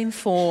does that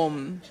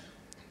inform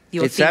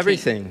your It's thinking?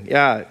 everything,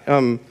 yeah.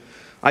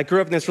 I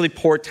grew up in this really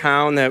poor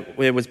town that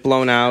it was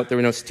blown out. There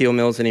were no steel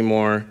mills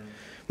anymore.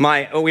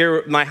 My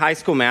high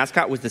school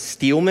mascot was the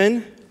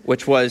Steelman,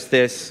 which was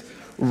this...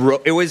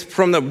 It was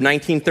from the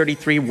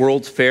 1933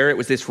 World's Fair. It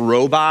was this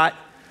robot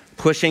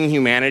pushing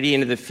humanity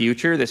into the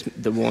future,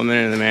 the woman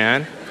and the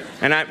man.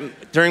 And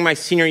during my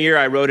senior year,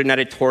 I wrote an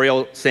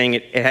editorial saying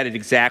it had it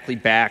exactly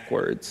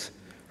backwards,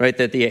 right,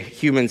 that the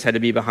humans had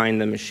to be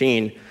behind the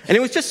machine. And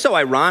it was just so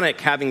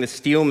ironic having the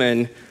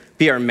Steelman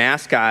be our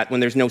mascot when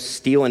there's no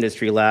steel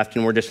industry left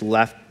and we're just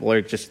left,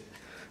 left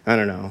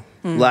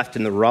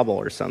in the rubble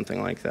or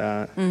something like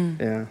that.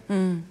 Yeah.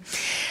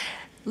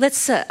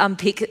 Let's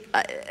unpick.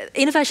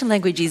 Innovation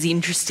language is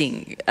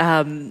interesting.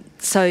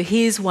 So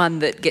here's one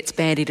that gets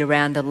bandied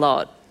around a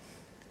lot.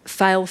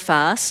 Fail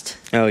fast.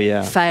 Oh,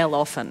 yeah. Fail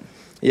often.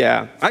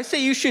 Yeah. I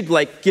say you should,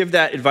 give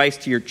that advice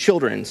to your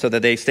children so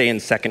that they stay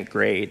in second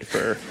grade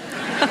for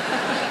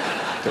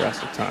the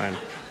rest of the time.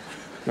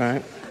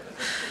 Right?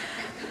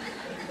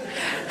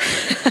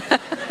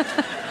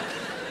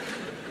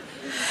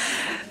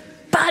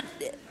 But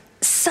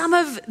some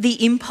of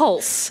the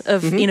impulse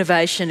of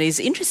innovation is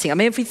interesting. I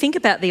mean, if we think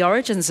about the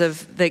origins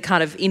of the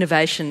kind of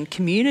innovation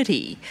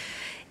community,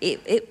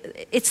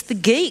 it's the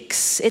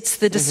geeks, it's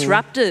the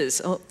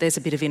disruptors. Oh, there's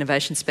a bit of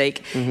innovation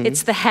speak.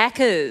 It's the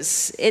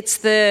hackers, it's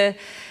the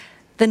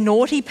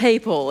naughty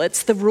people,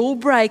 it's the rule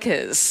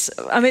breakers.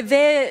 I mean,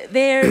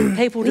 they're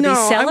people to be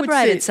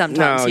celebrated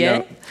sometimes, yeah?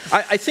 No.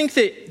 I think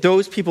that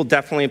those people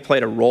definitely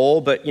played a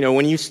role, but,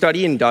 when you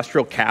study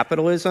industrial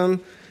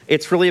capitalism,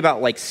 it's really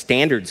about,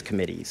 standards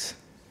committees.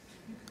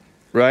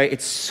 Right?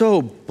 It's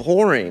so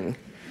boring.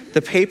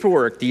 the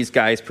paperwork these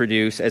guys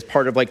produce as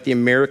part of like the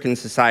American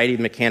Society of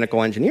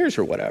Mechanical Engineers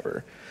or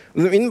whatever. I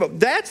mean,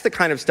 that's the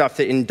kind of stuff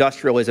that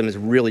industrialism is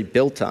really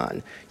built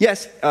on.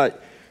 Yes,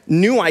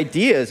 new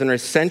ideas are an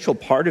essential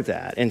part of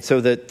that, and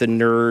so the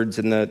nerds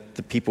and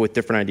the people with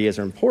different ideas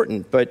are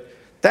important, but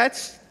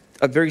that's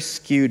a very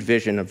skewed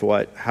vision of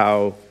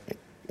how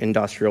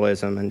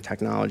industrialism and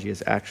technology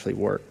has actually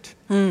worked.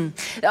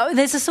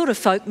 There's a sort of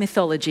folk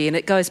mythology, and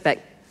it goes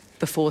back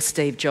before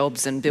Steve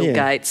Jobs and Bill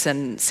Gates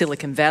and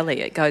Silicon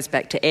Valley. It goes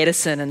back to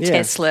Edison and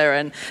Tesla,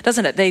 and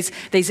doesn't it?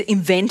 These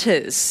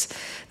inventors,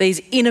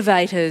 these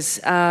innovators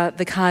are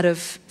the kind of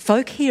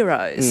folk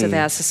heroes of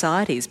our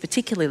societies,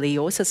 particularly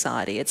your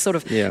society. It's sort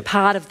of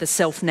part of the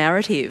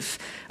self-narrative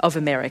of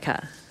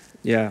America.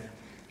 Yeah,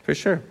 for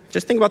sure.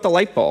 Just think about the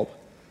light bulb.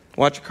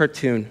 Watch a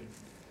cartoon,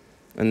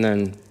 and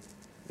then,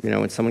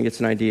 when someone gets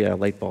an idea, a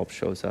light bulb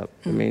shows up.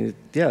 I mean,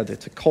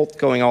 it's a cult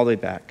going all the way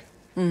back.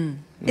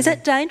 Is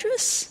that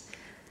dangerous?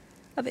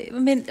 I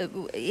mean,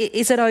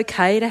 is it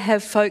okay to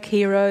have folk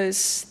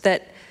heroes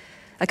that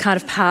are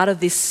kind of part of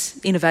this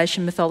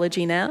innovation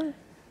mythology now?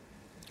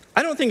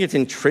 I don't think it's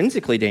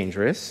intrinsically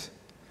dangerous.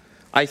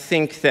 I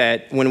think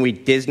that when we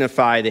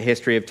Disneyfy the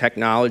history of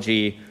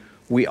technology,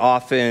 we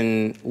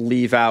often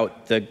leave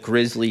out the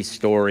grisly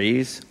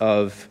stories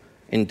of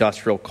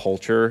industrial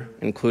culture,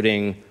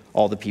 including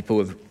all the people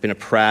who have been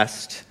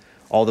oppressed,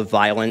 all the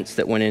violence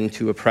that went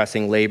into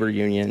oppressing labor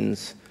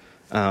unions.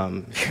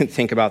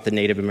 Think about the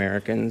Native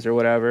Americans or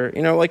whatever.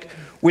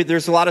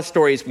 There's a lot of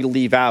stories we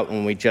leave out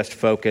when we just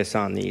focus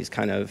on these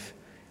kind of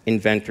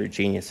inventor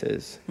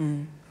geniuses.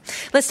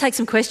 Let's take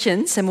some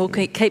questions and we'll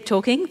keep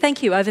talking.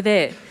 Thank you, over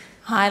there.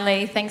 Hi,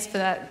 Lee. Thanks for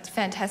that. It's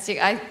fantastic.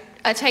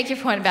 I take your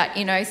point about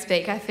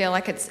InnoSpeak. I feel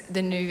like it's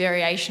the new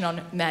variation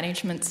on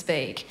management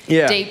speak.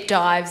 Yeah. Deep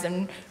dives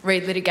and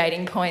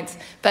relitigating points.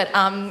 But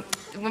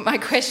my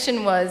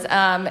question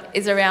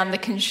is around the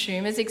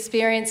consumer's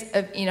experience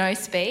of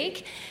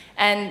InnoSpeak.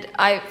 And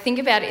I think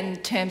about it in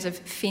terms of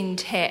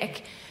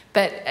fintech,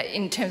 but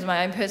in terms of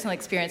my own personal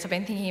experience, I've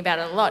been thinking about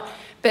it a lot.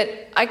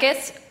 But I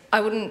guess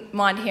I wouldn't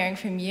mind hearing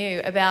from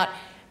you about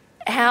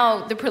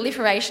how the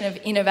proliferation of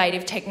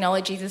innovative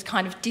technologies is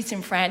kind of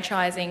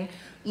disenfranchising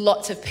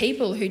lots of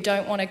people who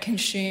don't want to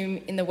consume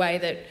in the way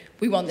that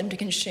we want them to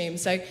consume.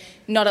 So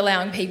not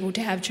allowing people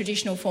to have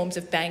traditional forms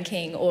of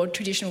banking or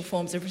traditional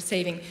forms of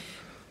receiving,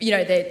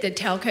 the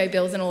telco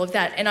bills and all of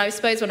that. And I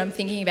suppose what I'm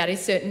thinking about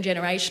is certain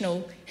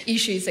generational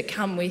issues that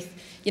come with,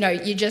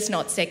 you're just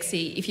not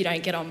sexy if you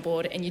don't get on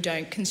board and you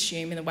don't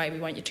consume in the way we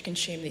want you to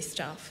consume this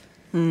stuff.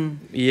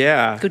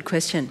 Yeah. Good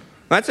question.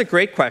 That's a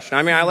great question.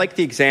 I mean, I like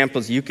the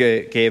examples you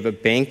gave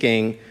of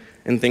banking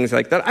and things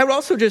like that. I would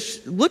also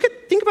just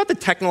think about the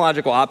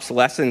technological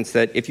obsolescence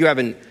that if you have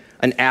an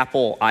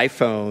Apple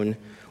iPhone,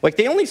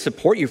 they only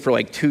support you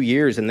for 2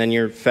 years and then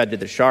you're fed to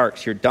the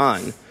sharks, you're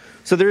done.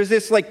 So there's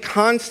this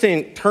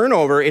constant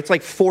turnover. It's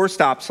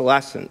forced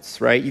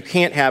obsolescence, right? You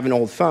can't have an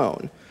old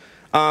phone.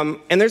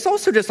 And there's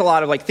also just a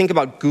lot of think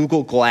about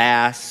Google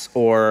Glass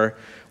or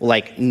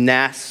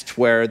Nest,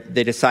 where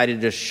they decided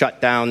to shut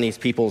down these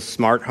people's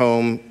smart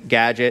home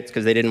gadgets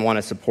because they didn't want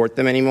to support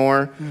them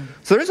anymore.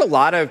 So there's a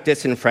lot of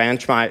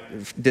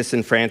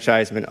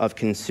disenfranchisement of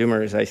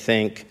consumers, I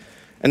think.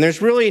 And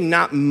there's really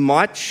not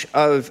much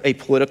of a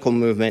political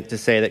movement to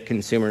say that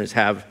consumers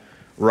have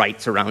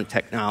rights around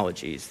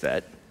technologies,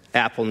 that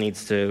Apple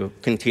needs to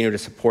continue to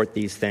support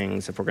these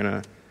things if we're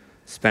going to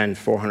spend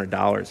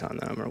 $400 on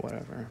them or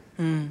whatever.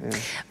 Yeah.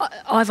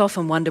 I've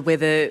often wondered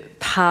whether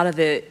part of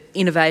the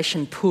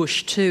innovation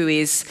push too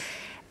is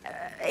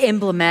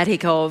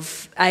emblematic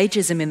of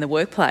ageism in the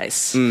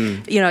workplace.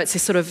 It's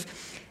this sort of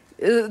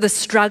the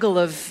struggle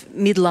of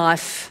middle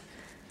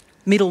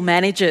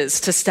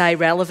managers to stay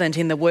relevant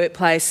in the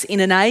workplace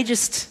in an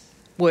ageist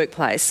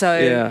workplace.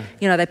 So,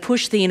 they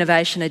push the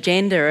innovation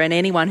agenda, and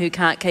anyone who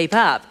can't keep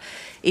up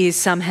is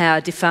somehow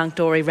defunct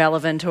or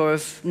irrelevant or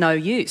of no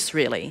use,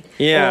 really.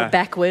 Yeah. Or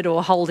backward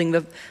or holding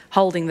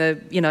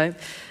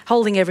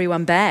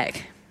everyone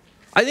back.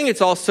 I think it's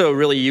also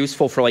really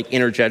useful for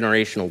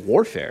intergenerational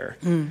warfare,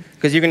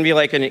 because you can be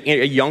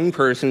a young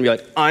person, be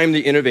I'm the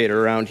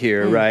innovator around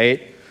here,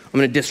 right? I'm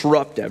going to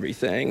disrupt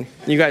everything.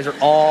 You guys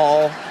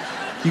are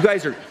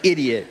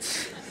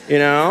idiots,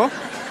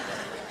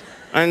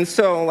 And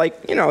so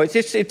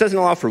it doesn't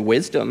allow for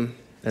wisdom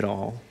at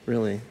all,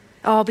 really.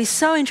 Oh, I'll be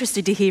so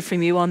interested to hear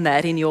from you on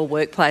that in your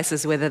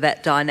workplaces, whether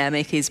that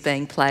dynamic is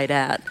being played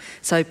out.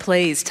 So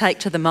please, take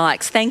to the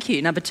mics. Thank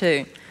you. Number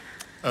 2.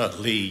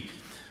 Lee,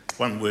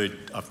 one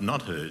word I've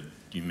not heard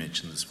you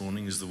mention this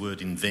morning is the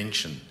word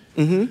invention.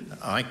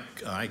 I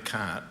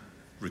can't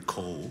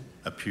recall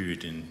a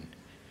period in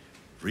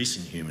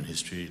recent human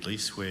history, at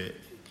least, where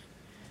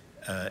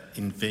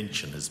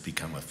invention has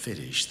become a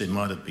fetish. There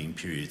might have been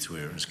periods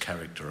where it was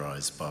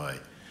characterised by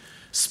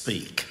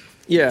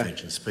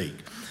invention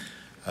speak.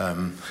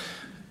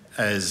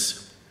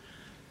 As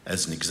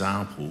an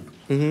example,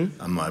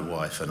 my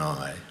wife and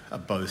I are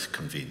both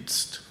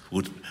convinced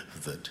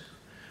that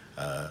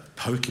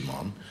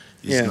Pokemon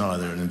is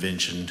neither an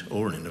invention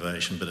or an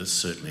innovation, but it's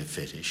certainly a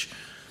fetish.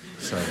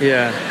 So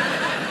Yeah.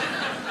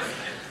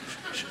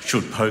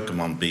 should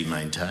Pokemon be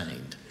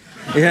maintained?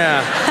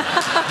 Yeah.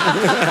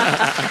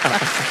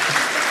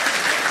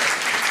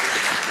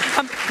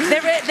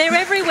 They're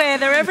everywhere.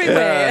 They're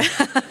everywhere.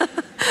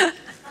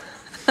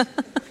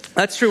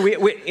 That's true.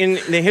 We, in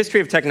the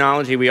history of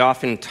technology, we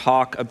often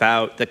talk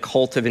about the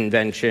cult of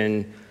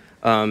invention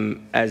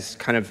as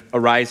kind of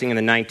arising in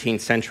the 19th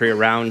century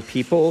around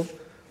people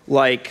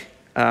like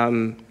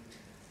Edison,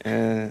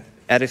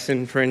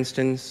 for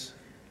instance.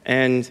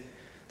 And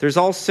there's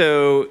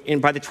also,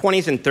 by the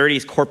 20s and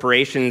 30s,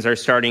 corporations are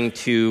starting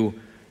to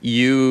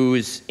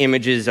use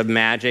images of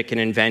magic and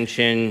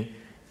invention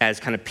as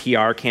kind of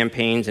PR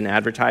campaigns and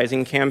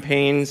advertising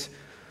campaigns.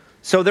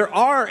 So there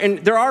are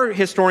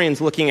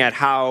historians looking at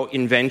how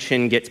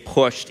invention gets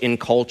pushed in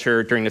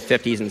culture during the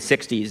 50s and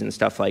 60s and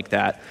stuff like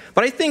that.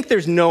 But I think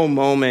there's no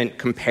moment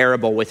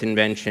comparable with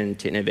invention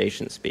to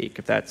innovation speak,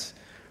 if that's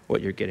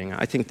what you're getting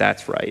at. I think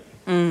that's right.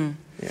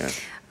 Yeah.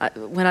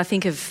 When I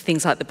think of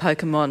things like the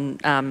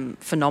Pokemon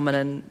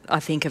phenomenon, I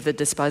think of the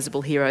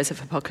Disposable Heroes of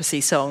Hypocrisy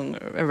song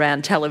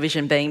around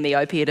television being the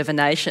opiate of the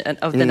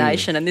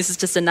nation, and this is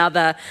just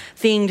another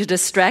thing to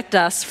distract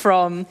us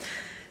from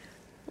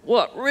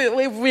what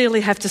we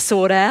really have to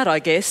sort out, I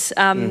guess.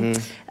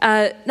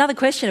 Another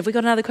question. Have we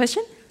got another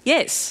question?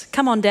 Yes.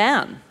 Come on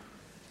down.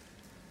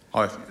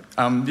 Hi.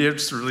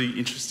 Just a really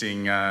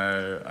interesting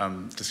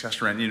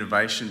discussion around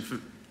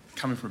innovation.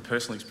 Coming from a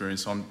personal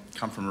experience, I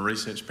come from a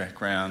research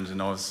background, and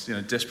I was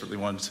desperately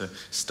wanted to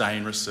stay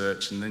in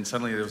research, and then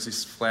suddenly there was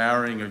this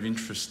flowering of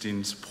interest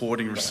in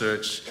supporting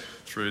research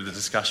through the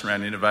discussion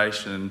around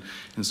innovation,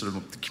 and sort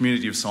of the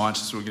community of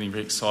scientists were getting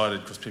very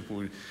excited because people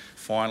would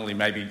finally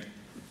maybe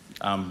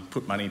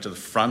put money into the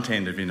front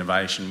end of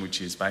innovation,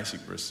 which is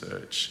basic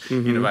research.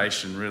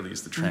 Innovation really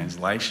is the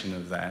translation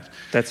of that.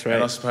 That's right.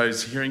 And I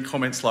suppose hearing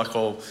comments like,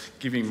 "Oh,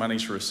 giving money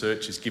to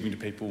research is giving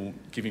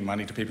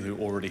money to people who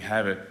already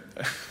have it,"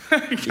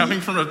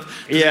 coming from a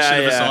position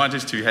of a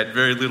scientist who had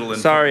very little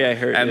and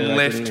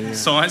left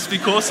science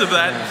because of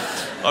that.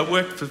 I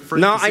worked for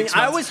 3 to 6 months.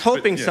 I was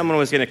hoping someone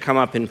was going to come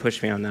up and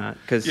push me on that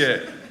because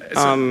there's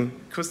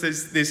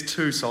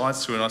two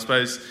sides to it. And I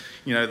suppose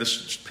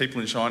the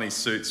people in shiny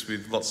suits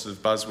with lots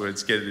of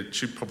buzzwords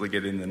should probably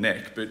get in the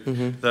neck, but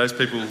those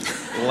people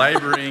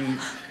labouring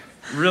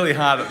really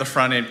hard at the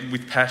front end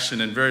with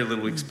passion and very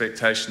little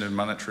expectation of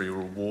monetary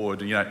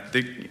reward,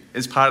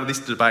 as part of this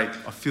debate,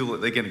 I feel that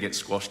they're going to get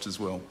squashed as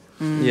well.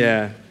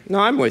 Yeah. No,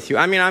 I'm with you.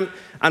 I mean,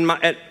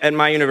 at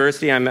my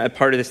university, I'm a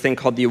part of this thing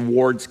called the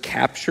awards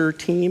capture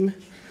team,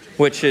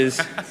 which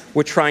is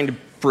we're trying to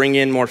bring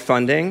in more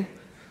funding.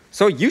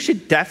 So you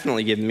should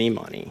definitely give me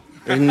money.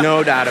 There's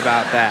no doubt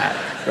about that,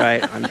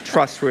 right? I'm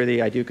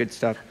trustworthy. I do good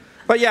stuff.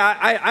 But yeah,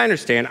 I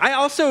understand. I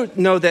also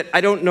know that,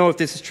 I don't know if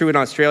this is true in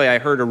Australia. I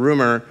heard a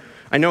rumor.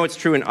 I know it's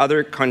true in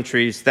other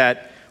countries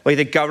that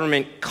the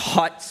government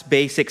cuts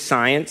basic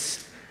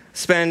science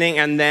spending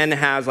and then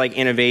has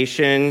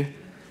innovation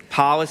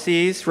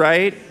policies,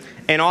 right?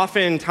 And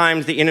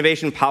oftentimes the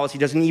innovation policy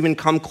doesn't even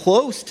come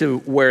close to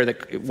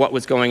what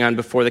was going on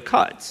before the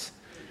cuts.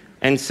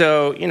 And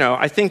so,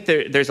 I think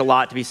there's a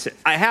lot to be said.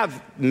 I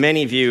have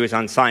many views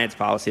on science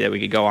policy that we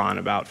could go on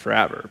about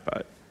forever,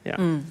 but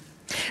yeah.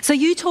 So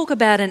you talk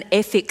about an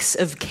ethics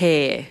of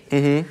care.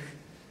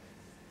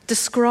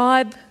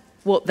 Describe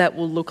what that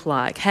will look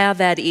like, how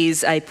that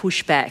is a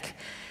pushback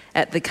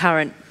at the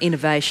current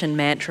innovation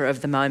mantra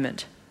of the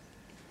moment.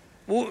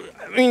 Well,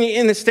 I mean,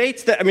 in the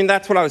States,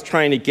 that's what I was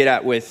trying to get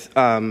at with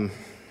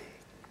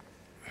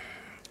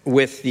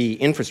the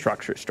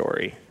infrastructure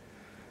story.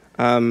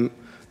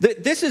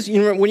 This is,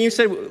 when you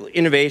said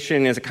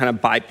innovation is a kind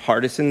of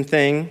bipartisan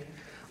thing,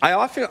 I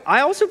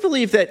also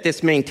believe that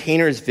this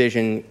maintainer's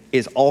vision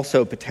is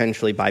also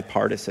potentially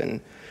bipartisan,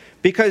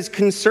 because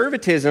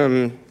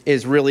conservatism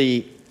is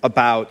really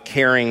about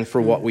caring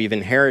for what we've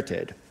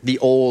inherited, the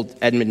old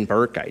Edmund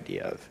Burke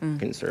idea of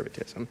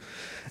conservatism.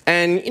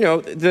 And,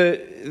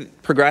 the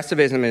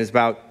progressivism is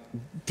about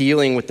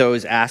dealing with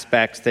those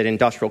aspects that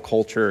industrial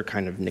culture are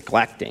kind of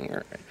neglecting.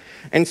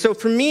 And so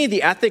for me,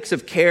 the ethics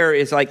of care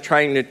is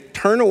trying to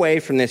turn away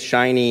from this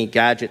shiny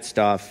gadget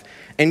stuff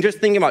and just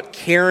thinking about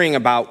caring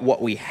about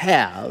what we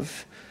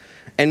have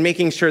and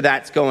making sure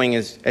that's going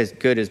as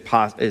good as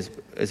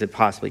it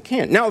possibly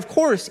can. Now, of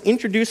course,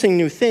 introducing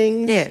new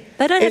things... Yeah,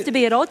 they don't have to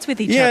be at odds with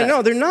each other. Yeah,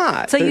 no, they're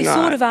not. So you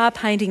sort of are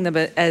painting them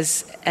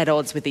as at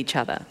odds with each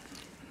other.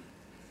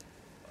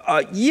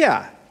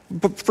 Yeah,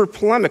 but for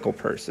polemical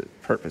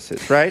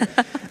purposes, right?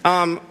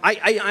 I'm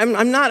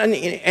not...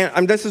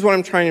 this is what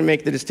I'm trying to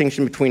make the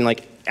distinction between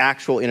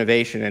actual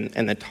innovation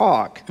and the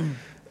talk.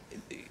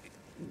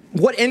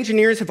 What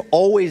engineers have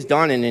always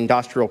done in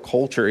industrial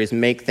culture is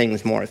make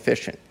things more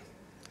efficient.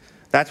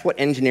 That's what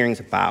engineering's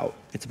about.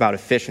 It's about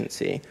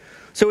efficiency.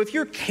 So if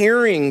you're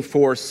caring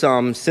for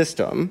some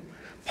system,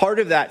 part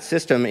of that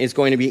system is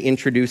going to be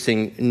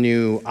introducing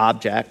new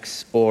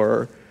objects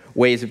or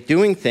ways of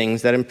doing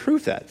things that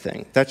improve that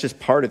thing. That's just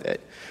part of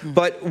it.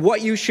 But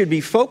what you should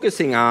be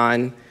focusing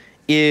on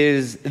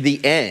is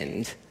the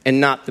end, and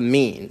not the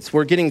means.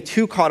 We're getting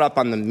too caught up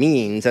on the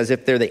means as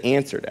if they're the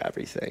answer to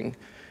everything.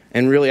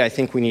 And really, I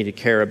think we need to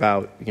care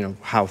about,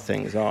 how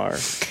things are.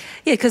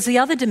 Yeah, because the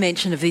other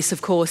dimension of this,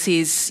 of course,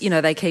 is,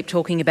 they keep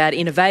talking about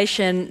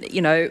innovation,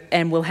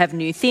 and we'll have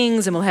new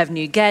things and we'll have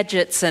new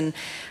gadgets, and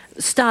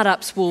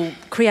startups will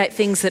create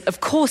things that, of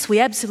course, we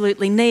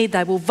absolutely need.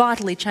 They will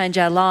vitally change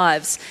our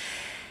lives.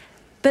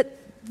 But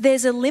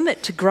there's a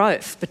limit to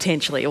growth,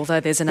 potentially,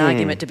 although there's an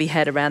argument to be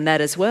had around that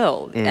as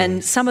well.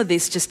 And some of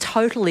this just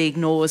totally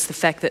ignores the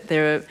fact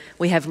that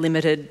we have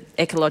limited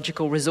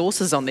ecological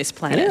resources on this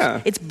planet.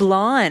 Yeah. It's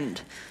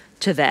blind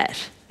to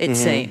that, it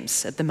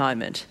seems, at the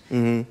moment.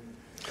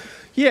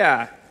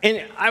 Yeah.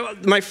 And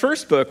my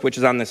first book, which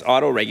is on this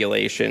auto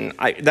regulation,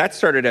 that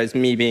started as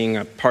me being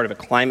a part of a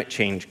climate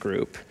change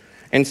group.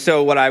 And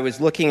so what I was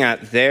looking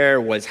at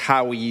there was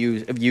how we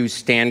use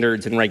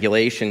standards and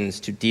regulations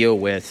to deal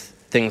with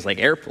things like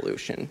air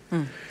pollution.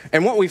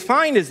 And what we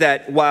find is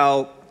that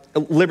while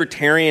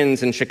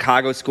libertarians and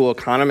Chicago school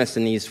economists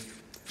and these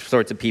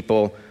sorts of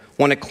people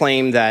want to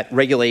claim that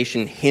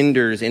regulation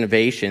hinders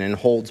innovation and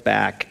holds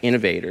back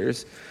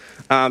innovators,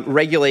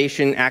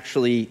 regulation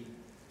actually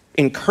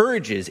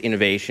encourages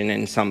innovation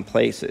in some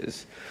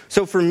places.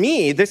 So for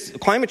me, this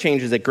climate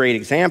change is a great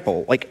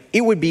example.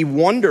 It would be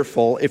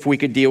wonderful if we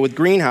could deal with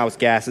greenhouse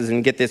gases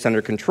and get this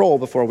under control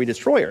before we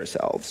destroy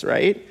ourselves,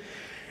 right?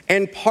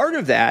 And part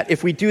of that,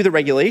 if we do the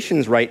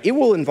regulations right, it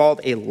will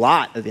involve a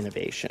lot of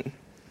innovation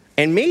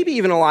and maybe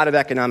even a lot of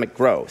economic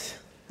growth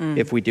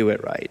if we do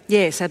it right.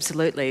 Yes,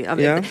 absolutely.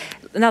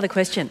 Another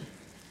question.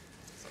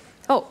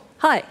 Oh,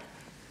 hi.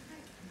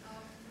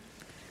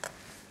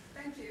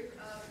 Thank you.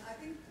 I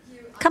think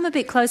you... Come a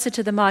bit closer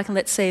to the mic and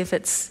let's see if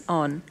it's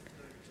on.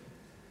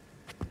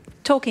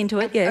 Talk into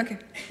it, yeah. Okay.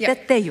 Yeah.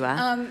 There you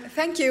are.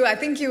 Thank you. I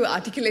think you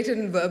articulated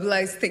and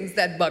verbalized things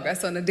that bug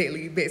us on a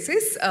daily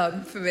basis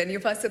for many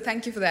of us, so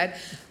thank you for that.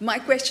 My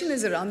question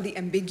is around the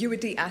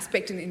ambiguity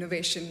aspect in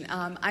innovation.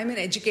 I'm an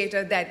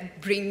educator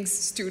that brings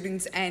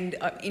students and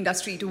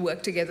industry to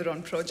work together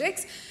on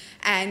projects.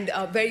 And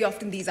very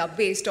often these are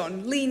based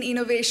on lean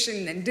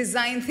innovation and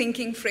design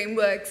thinking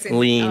frameworks. And,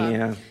 Lean,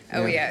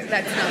 Oh, yeah,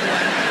 that's another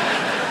one.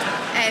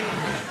 And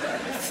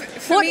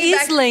what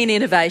is lean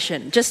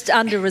innovation? Just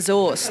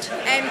under-resourced.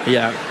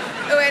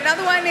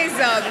 Another one is...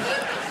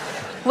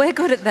 We're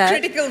good at that.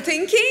 Critical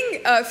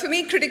thinking. For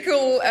me,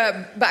 critical,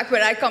 back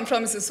where I come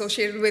from, is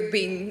associated with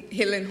being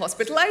ill and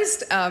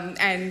hospitalized.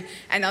 And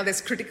now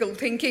there's critical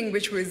thinking,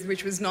 which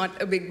was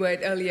not a big word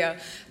earlier.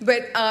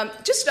 But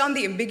just on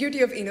the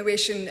ambiguity of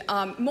innovation,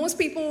 most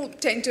people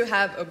tend to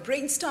have a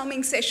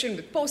brainstorming session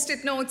with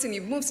Post-it notes, and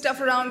you move stuff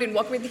around and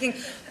walk away thinking,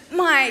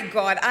 my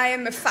God, I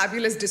am a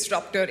fabulous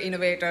disruptor,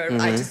 innovator.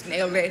 I just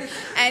nailed it.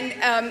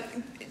 And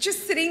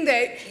just sitting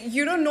there,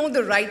 you don't know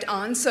the right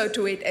answer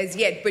to it as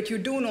yet, but you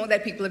do know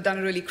that people have done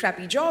a really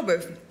crappy job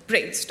of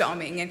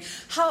brainstorming. And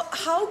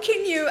how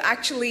can you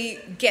actually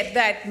get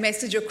that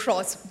message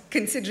across,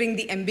 considering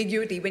the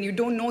ambiguity, when you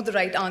don't know the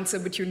right answer,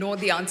 but you know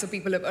the answer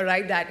people have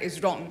arrived at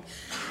is wrong?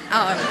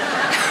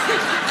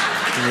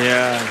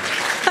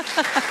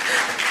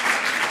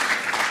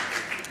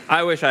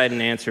 I wish I had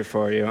an answer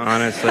for you,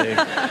 honestly.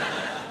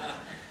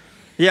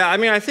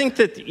 I think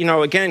that,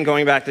 again,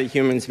 going back to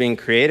humans being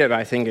creative,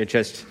 I think it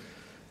just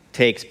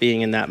takes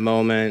being in that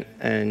moment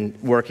and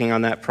working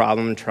on that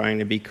problem, trying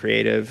to be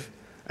creative.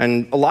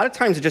 And a lot of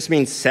times it just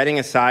means setting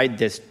aside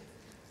this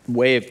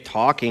way of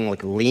talking,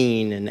 like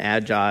lean and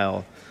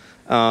agile,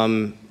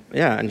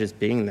 and just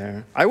being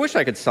there. I wish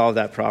I could solve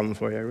that problem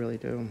for you, I really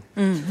do.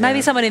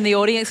 Maybe someone in the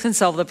audience can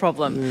solve the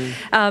problem.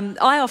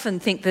 I often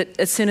think that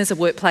as soon as a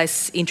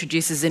workplace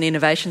introduces an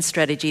innovation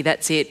strategy,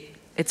 that's it.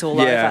 It's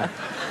all over.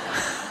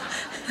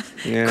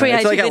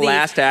 It's like a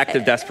last act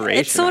of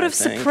desperation. It sort of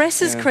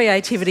suppresses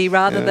creativity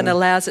rather than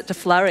allows it to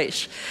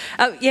flourish.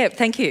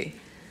 Thank you.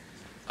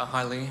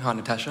 Hi Lee, hi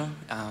Natasha.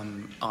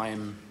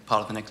 I'm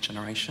part of the next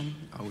generation.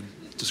 I would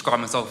describe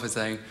myself as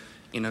an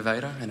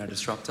innovator and a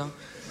disruptor.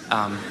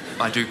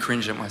 I do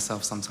cringe at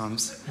myself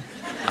sometimes.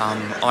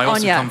 I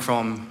also come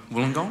from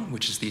Wollongong,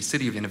 which is the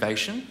city of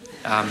innovation.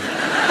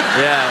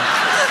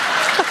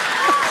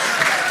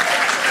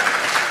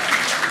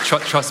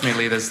 Trust me,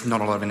 Lee, there's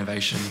not a lot of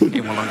innovation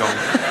in Wollongong.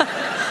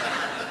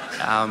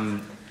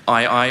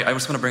 I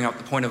just want to bring up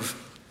the point of,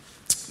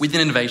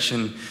 within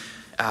innovation,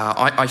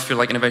 I feel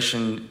like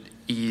innovation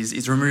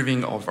is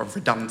removing of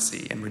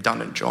redundancy and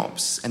redundant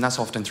jobs, and that's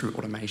often through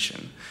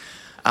automation.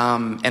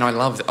 And I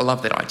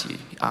love that idea.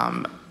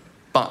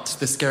 But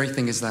the scary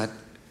thing is that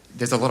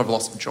there's a lot of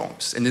loss of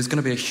jobs, and there's going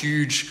to be a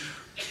huge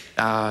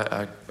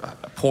a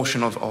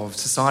portion of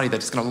society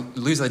that's going to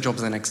lose their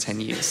jobs in the next 10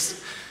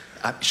 years.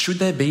 Should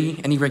there be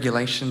any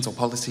regulations or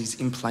policies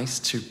in place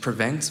to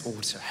prevent or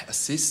to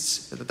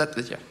assist?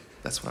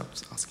 That's what I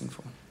was asking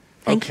for.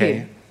 Thank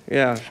you.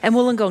 Yeah. And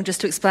Wollongong,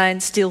 just to explain,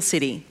 Steel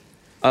City.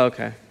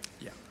 Okay.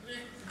 Yeah.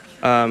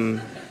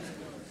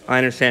 I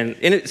understand.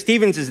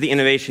 Stevens is the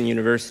Innovation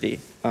University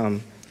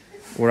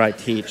where I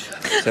teach,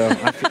 so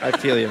I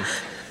feel you.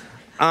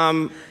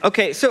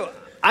 Okay, so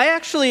I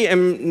actually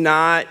am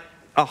not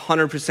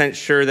 100%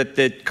 sure that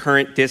the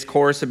current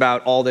discourse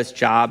about all this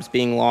jobs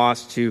being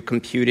lost to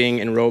computing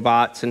and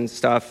robots and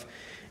stuff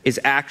is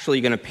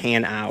actually going to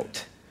pan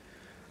out.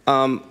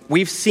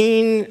 We've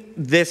seen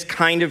this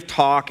kind of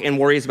talk and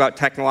worries about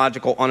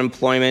technological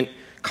unemployment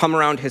come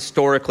around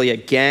historically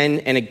again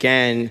and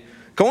again,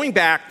 going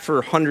back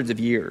for hundreds of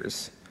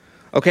years.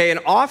 Okay, and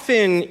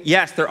often,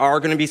 yes, there are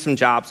going to be some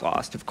jobs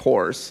lost, of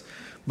course,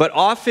 but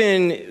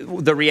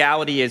often the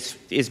reality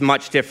is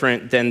much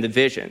different than the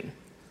vision,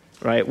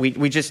 right?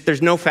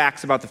 There's no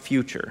facts about the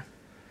future.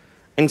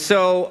 And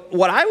so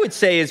what I would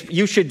say is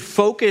you should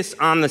focus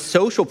on the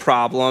social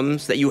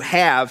problems that you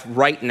have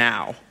right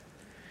now.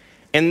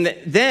 And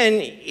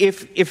then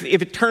if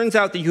it turns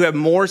out that you have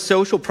more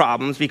social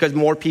problems because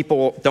more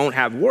people don't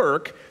have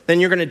work, then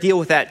you're going to deal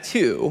with that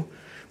too.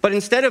 But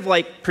instead of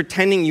like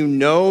pretending you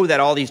know that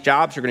all these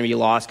jobs are going to be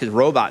lost because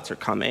robots are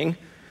coming,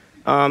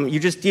 you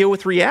just deal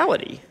with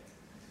reality.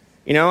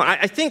 You know,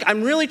 I think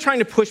I'm really trying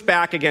to push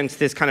back against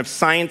this kind of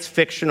science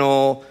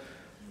fictional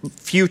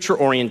future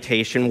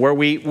orientation where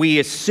we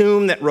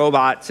assume that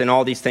robots and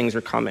all these things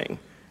are coming,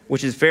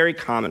 which is very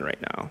common right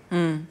now.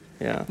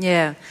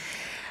 Yeah.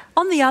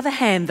 On the other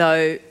hand,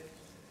 though,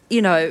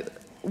 you know,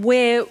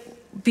 where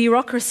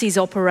bureaucracies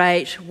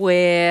operate,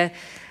 where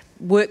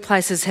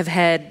workplaces have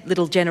had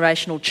little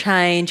generational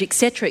change,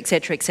 etc.,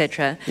 etc.,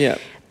 etc.,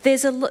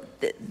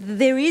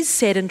 there is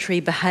sedentary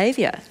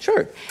behaviour.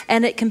 Sure.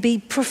 And it can be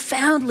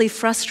profoundly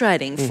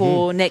frustrating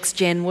for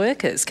next-gen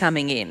workers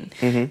coming in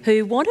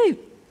who want to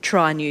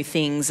try new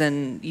things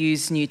and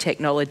use new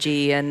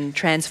technology and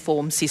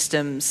transform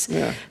systems.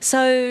 Yeah.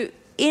 So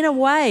in a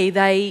way,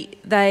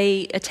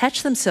 they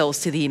attach themselves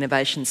to the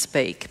innovation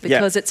speak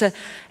because it's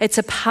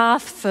a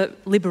path for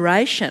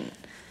liberation.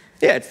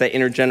 Yeah, it's that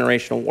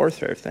intergenerational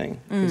warfare thing.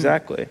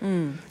 Exactly.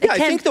 Yeah, I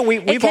think that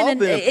we've all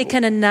been... It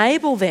can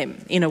enable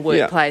them in a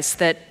workplace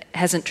that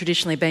hasn't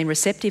traditionally been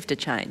receptive to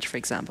change, for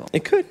example.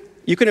 It could.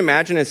 You could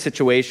imagine a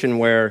situation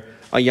where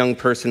a young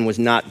person was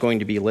not going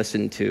to be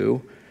listened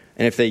to,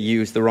 and if they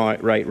use the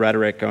right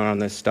rhetoric on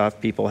this stuff,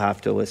 people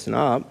have to listen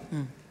up.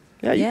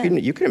 Yeah,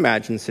 you can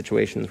imagine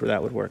situations where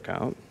that would work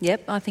out.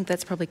 Yep, I think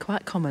that's probably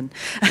quite common.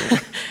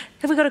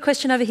 Have we got a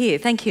question over here?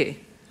 Thank you.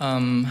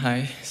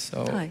 Hi.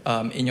 So,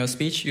 in your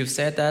speech, you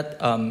said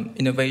that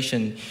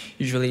innovation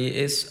usually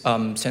is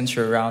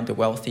centered around the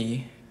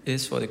wealthy,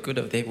 is for the good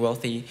of the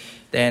wealthy.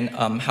 Then,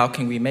 how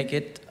can we make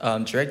it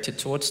directed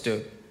towards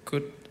the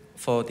good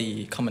for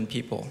the common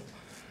people?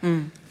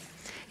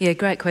 Yeah,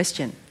 great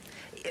question.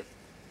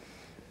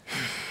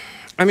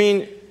 I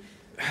mean...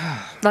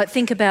 Like,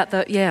 think about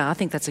the... Yeah, I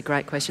think that's a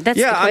great question. That's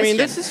the question. I mean,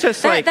 this is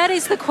just That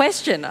is the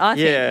question, I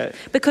think.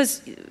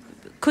 Because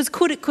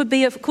could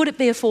it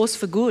be a force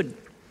for good?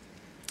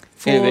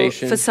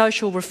 Innovation. For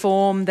social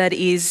reform that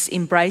is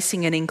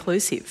embracing and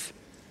inclusive?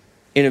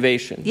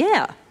 Innovation.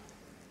 Yeah.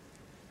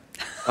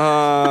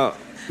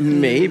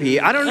 Maybe.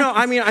 I don't know.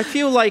 I mean, I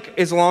feel like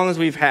as long as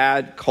we've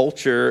had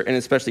culture, and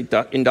especially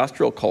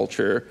industrial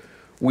culture,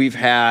 we've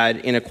had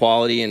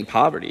inequality and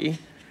poverty.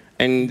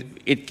 And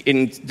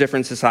in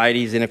different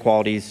societies,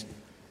 inequality is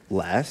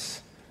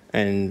less,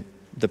 and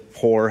the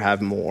poor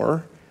have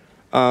more.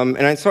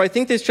 So I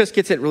think this just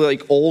gets at really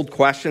like old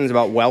questions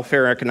about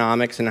welfare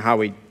economics and how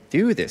we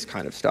do this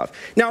kind of stuff.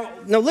 Now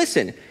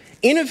listen,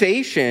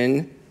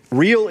 innovation,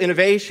 real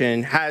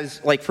innovation,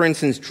 has, like, for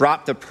instance,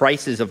 dropped the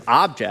prices of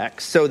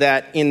objects so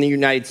that in the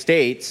United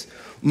States,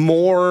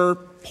 more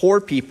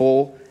poor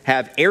people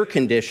have air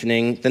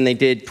conditioning than they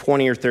did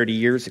 20 or 30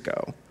 years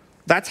ago.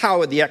 That's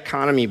how the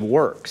economy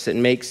works. It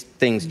makes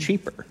things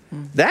cheaper.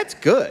 That's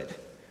good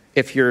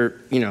if you're,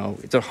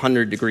 it's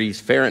 100 degrees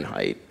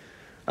Fahrenheit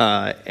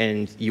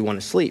and you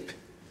want to sleep.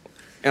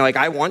 And, like,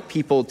 I want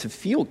people to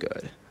feel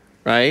good,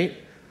 right?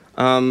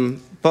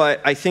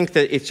 But I think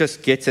that it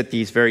just gets at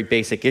these very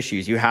basic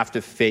issues. You have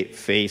to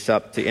face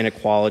up to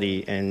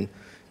inequality and,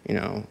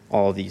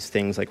 all of these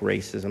things like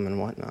racism and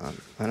whatnot.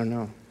 I don't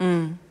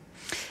know.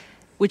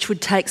 Which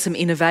would take some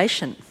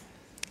innovation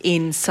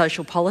in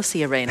social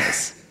policy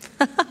arenas.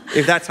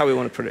 If that's how we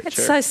want to put it,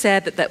 It's so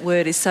sad that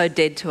word is so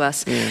dead to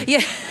us. Yeah.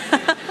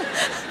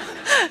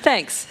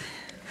 Thanks.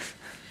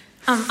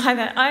 Hi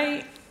there.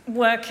 I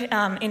work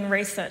in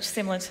research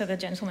similar to the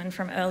gentleman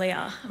from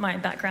earlier. My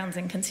background's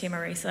in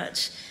consumer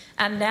research.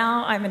 And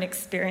now I'm an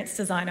experienced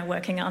designer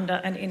working under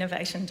an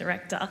innovation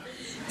director.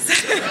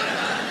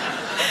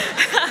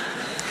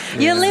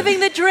 You're living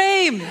the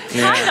dream.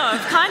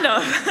 Kind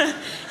of.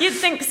 You'd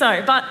think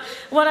so. But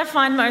what I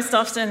find most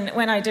often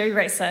when I do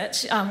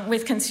research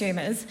with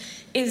consumers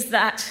is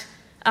that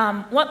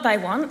what they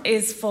want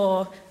is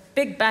for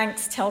big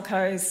banks,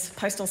 telcos,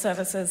 postal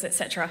services,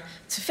 etc.,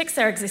 to fix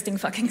their existing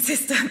fucking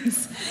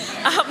systems.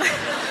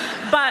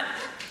 But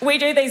we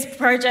do these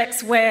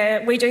projects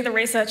where we do the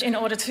research in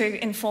order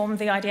to inform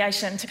the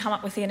ideation, to come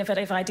up with the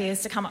innovative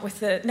ideas, to come up with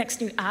the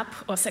next new app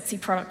or sexy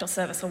product or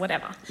service or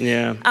whatever.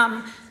 Yeah.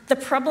 The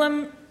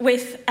problem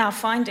with our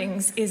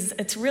findings is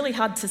it's really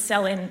hard to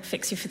sell in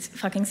fix your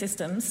fucking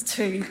systems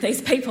to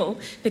these people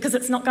because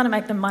it's not going to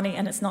make them money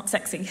and it's not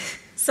sexy.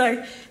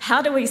 So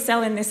how do we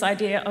sell in this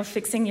idea of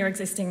fixing your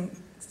existing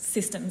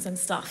systems and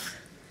stuff?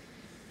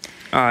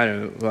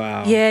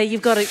 Wow. Yeah,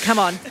 you've got to... Come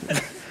on.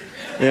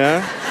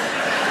 Yeah?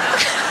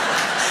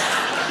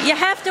 You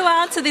have to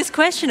answer this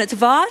question. It's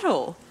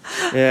vital.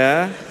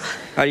 Yeah?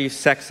 How do you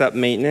sex up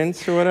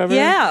maintenance or whatever?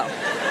 Yeah.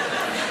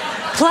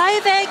 Play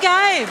their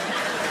game.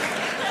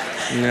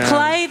 No.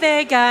 Play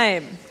their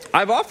game.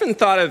 I've often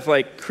thought of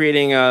like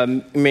creating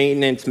a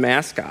maintenance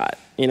mascot,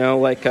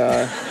 like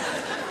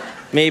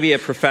maybe a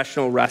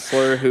professional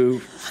wrestler who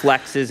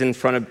flexes in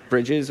front of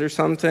bridges or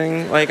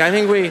something. Like, I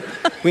think we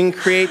can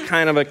create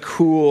kind of a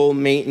cool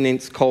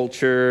maintenance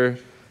culture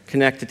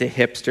connected to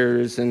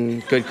hipsters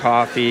and good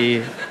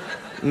coffee.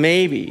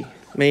 Maybe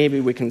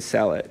we can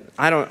sell it.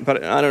 I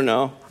don't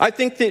know. I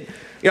think that,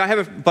 I have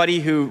a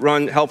buddy who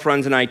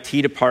runs an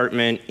IT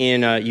department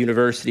in a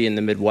university in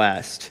the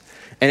Midwest.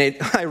 And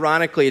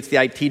ironically, it's the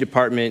IT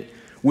department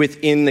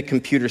within the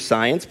computer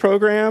science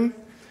program.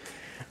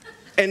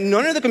 And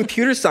none of the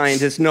computer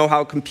scientists know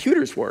how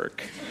computers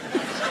work.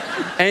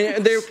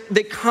 And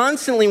they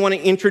constantly want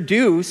to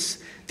introduce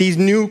these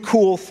new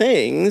cool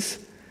things.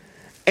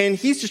 And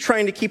he's just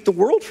trying to keep the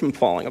world from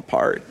falling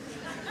apart.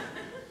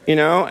 And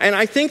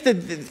I think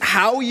that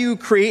how you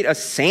create a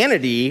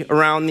sanity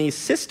around these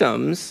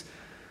systems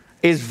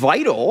is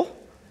vital.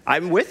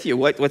 I'm with you.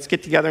 Let's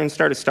get together and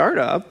start a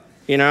startup,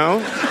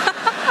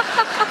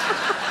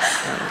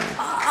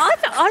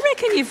 I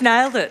reckon you've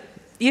nailed it.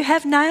 You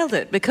have nailed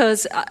it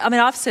because,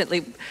 I've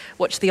certainly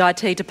watched the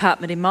IT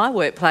department in my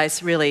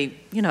workplace really,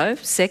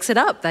 sex it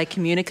up. They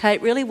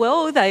communicate really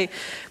well. They're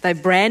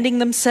branding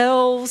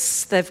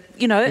themselves. They've,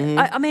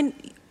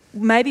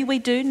 maybe we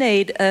do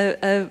need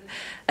a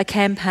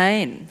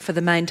campaign for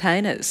the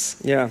maintainers.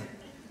 Yeah.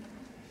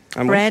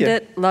 Brand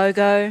it,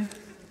 logo.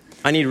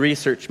 I need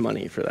research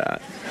money for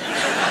that.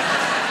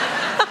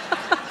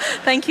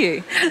 Thank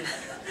you.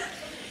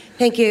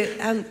 Thank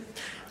you.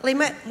 Lee,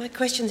 my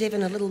question's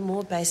even a little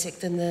more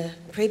basic than the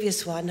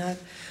previous one. I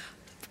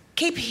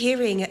keep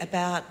hearing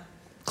about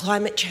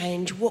climate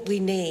change. What we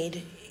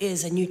need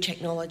is a new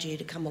technology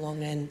to come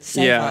along and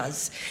save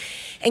us.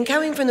 And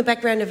coming from the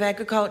background of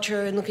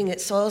agriculture and looking at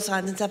soil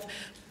science and stuff,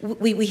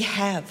 we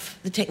have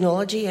the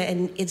technology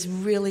and it's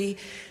really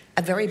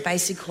a very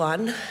basic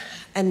one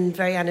and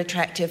very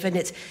unattractive. And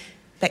it's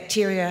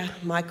bacteria,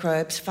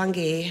 microbes,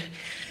 fungi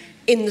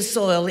in the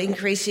soil,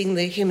 increasing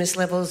the humus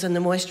levels and the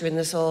moisture in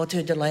the soil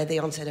to delay the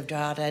onset of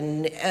drought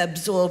and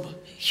absorb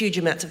huge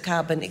amounts of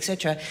carbon,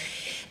 etc.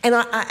 And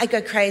I go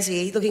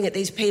crazy looking at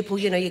these people.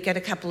 You get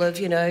a couple of,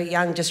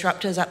 young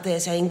disruptors up there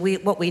saying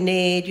what we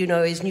need,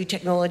 is new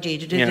technology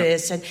to do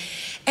this.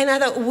 And I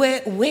thought,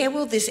 where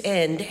will this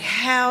end?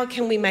 How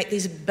can we make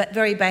these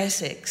very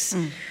basics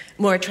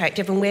more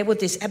attractive? And where would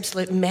this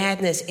absolute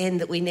madness end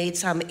that we need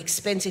some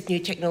expensive new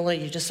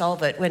technology to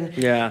solve it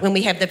when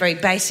we have the very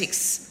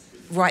basics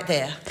right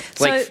there?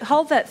 So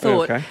hold that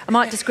thought. Okay. I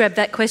might just grab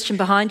that question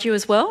behind you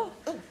as well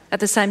at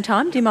the same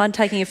time. Do you mind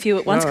taking a few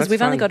at once? Because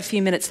we've only got a few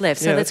minutes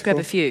left, so let's grab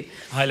a few.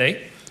 Hi, Lee.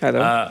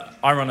 Hello.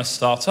 I run a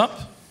startup.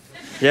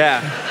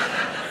 Yeah.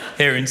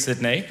 Here in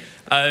Sydney.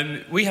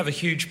 We have a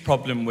huge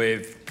problem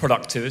with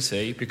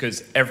productivity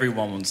because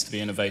everyone wants to be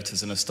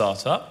innovators in a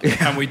startup.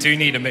 Yeah. And we do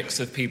need a mix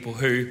of people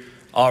who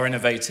are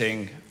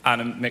innovating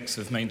and a mix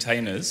of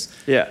maintainers.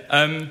 Yeah.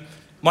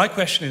 My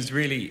question is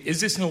really,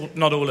 is this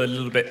not all a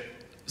little bit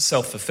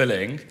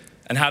self-fulfilling,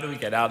 and how do we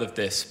get out of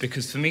this?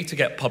 Because for me to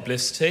get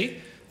publicity,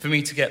 for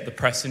me to get the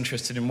press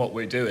interested in what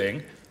we're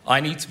doing, I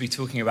need to be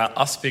talking about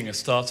us being a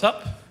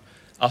startup,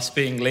 us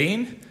being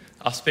lean,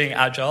 us being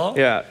agile,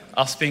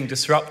 us being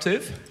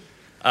disruptive.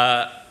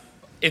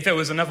 If there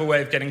was another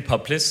way of getting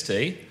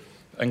publicity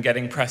and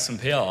getting press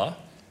and PR,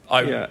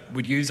 I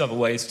would use other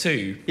ways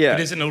too. But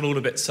isn't it all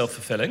a bit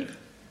self-fulfilling?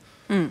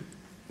 Well,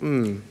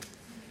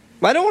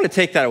 I don't want to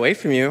take that away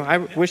from you. I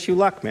wish you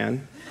luck,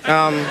 man.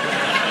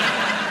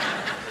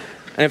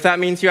 And if that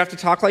means you have to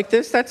talk like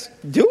this,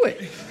 do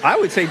it. I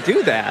would say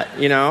do that,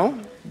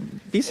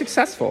 Be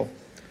successful.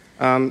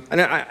 And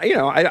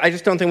I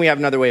just don't think we have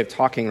another way of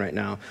talking right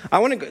now. I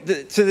want to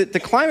go to the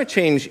climate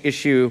change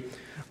issue.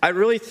 I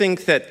really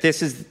think that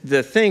this is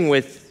the thing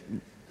with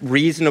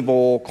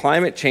reasonable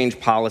climate change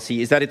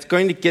policy is that it's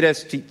going to get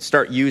us to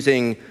start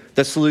using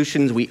the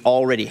solutions we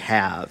already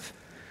have.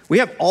 We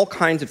have all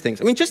kinds of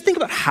things. Just think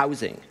about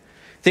housing.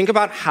 Think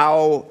about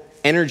how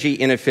energy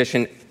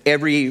inefficient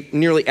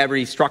nearly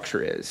every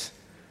structure is.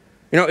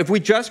 If we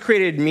just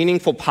created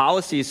meaningful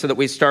policies so that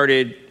we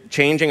started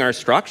changing our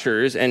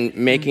structures and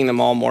making them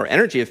all more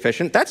energy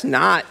efficient, that's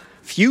not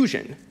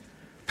fusion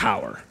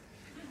power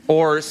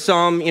or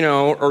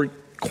or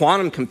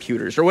quantum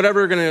computers or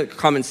whatever are going to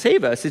come and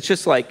save us. It's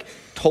just like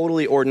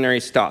totally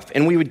ordinary stuff.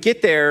 And we would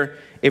get there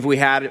if we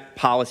had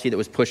policy that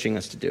was pushing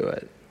us to do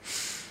it.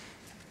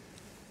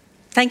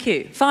 Thank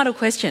you. Final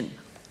question.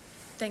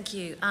 Thank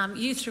you.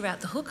 You threw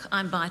out the hook,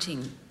 I'm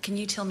biting. Can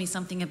you tell me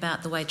something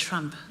about the way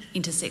Trump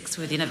intersects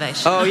with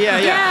innovation? Oh, yeah.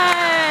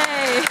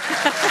 Yay!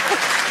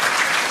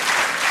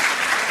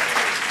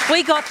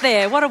 We got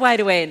there. What a way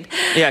to end.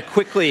 Yeah,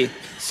 quickly.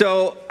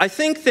 So I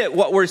think that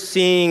what we're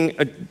seeing,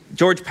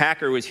 George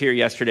Packer was here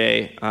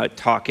yesterday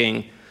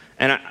talking,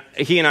 and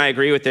he and I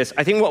agree with this.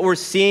 I think what we're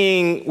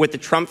seeing with the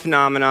Trump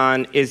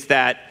phenomenon is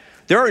that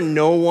there's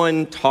no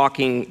one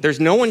talking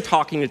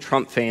to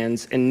Trump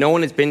fans, and no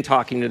one has been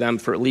talking to them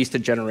for at least a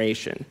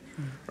generation,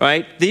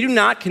 right? They do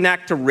not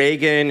connect to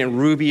Reagan and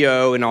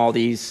Rubio and all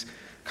these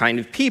kind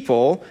of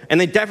people, and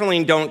they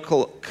definitely don't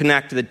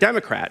connect to the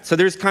Democrats. So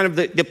there's kind of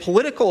the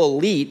political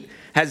elite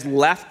has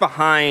left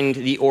behind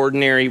the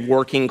ordinary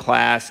working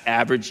class,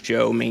 average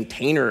Joe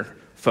maintainer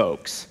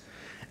folks.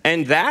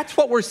 And that's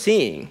what we're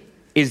seeing,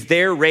 is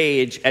their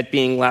rage at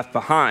being left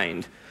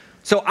behind.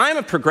 So I'm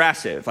a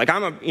progressive,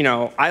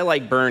 I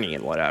like Bernie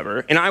and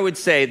whatever, and I would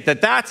say that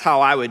that's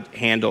how I want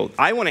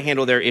to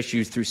handle their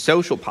issues through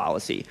social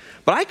policy.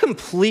 But I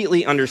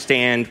completely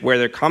understand where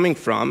they're coming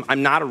from.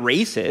 I'm not a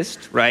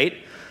racist, right?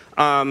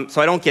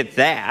 So I don't get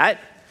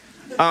that.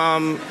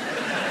 But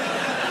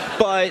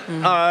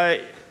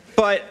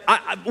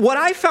what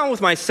I found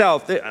with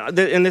myself,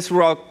 and this is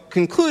where I'll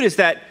conclude, is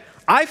that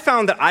I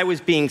found that I was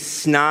being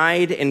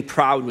snide and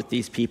proud with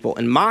these people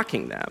and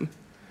mocking them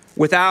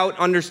without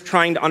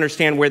trying to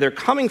understand where they're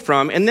coming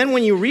from. And then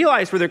when you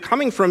realize where they're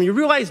coming from, you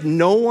realize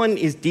no one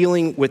is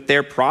dealing with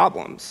their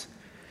problems.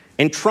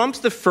 And Trump's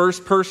the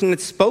first person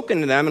that's spoken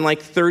to them in like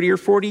 30 or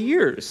 40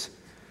 years.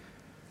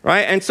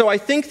 Right? And so I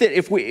think that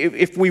if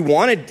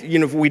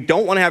we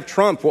don't want to have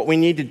Trump, what we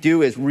need to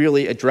do is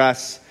really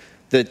address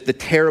the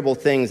terrible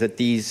things that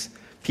these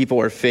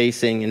people are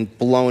facing in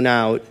blown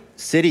out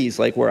cities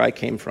like where I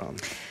came from.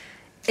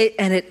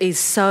 And it is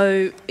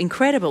so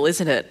incredible,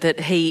 isn't it, that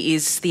he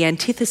is the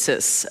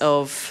antithesis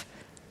of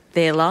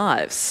their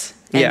lives.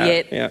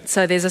 And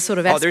so there's a sort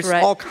of there's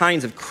all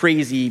kinds of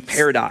crazy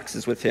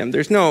paradoxes with him.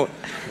 I'm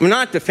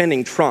not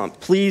defending Trump.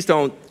 Please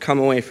don't come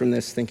away from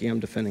this thinking I'm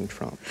defending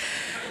Trump.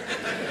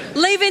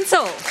 Lee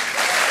Vinsel.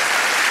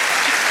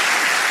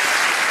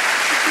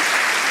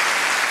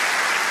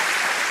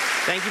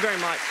 Thank you very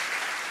much.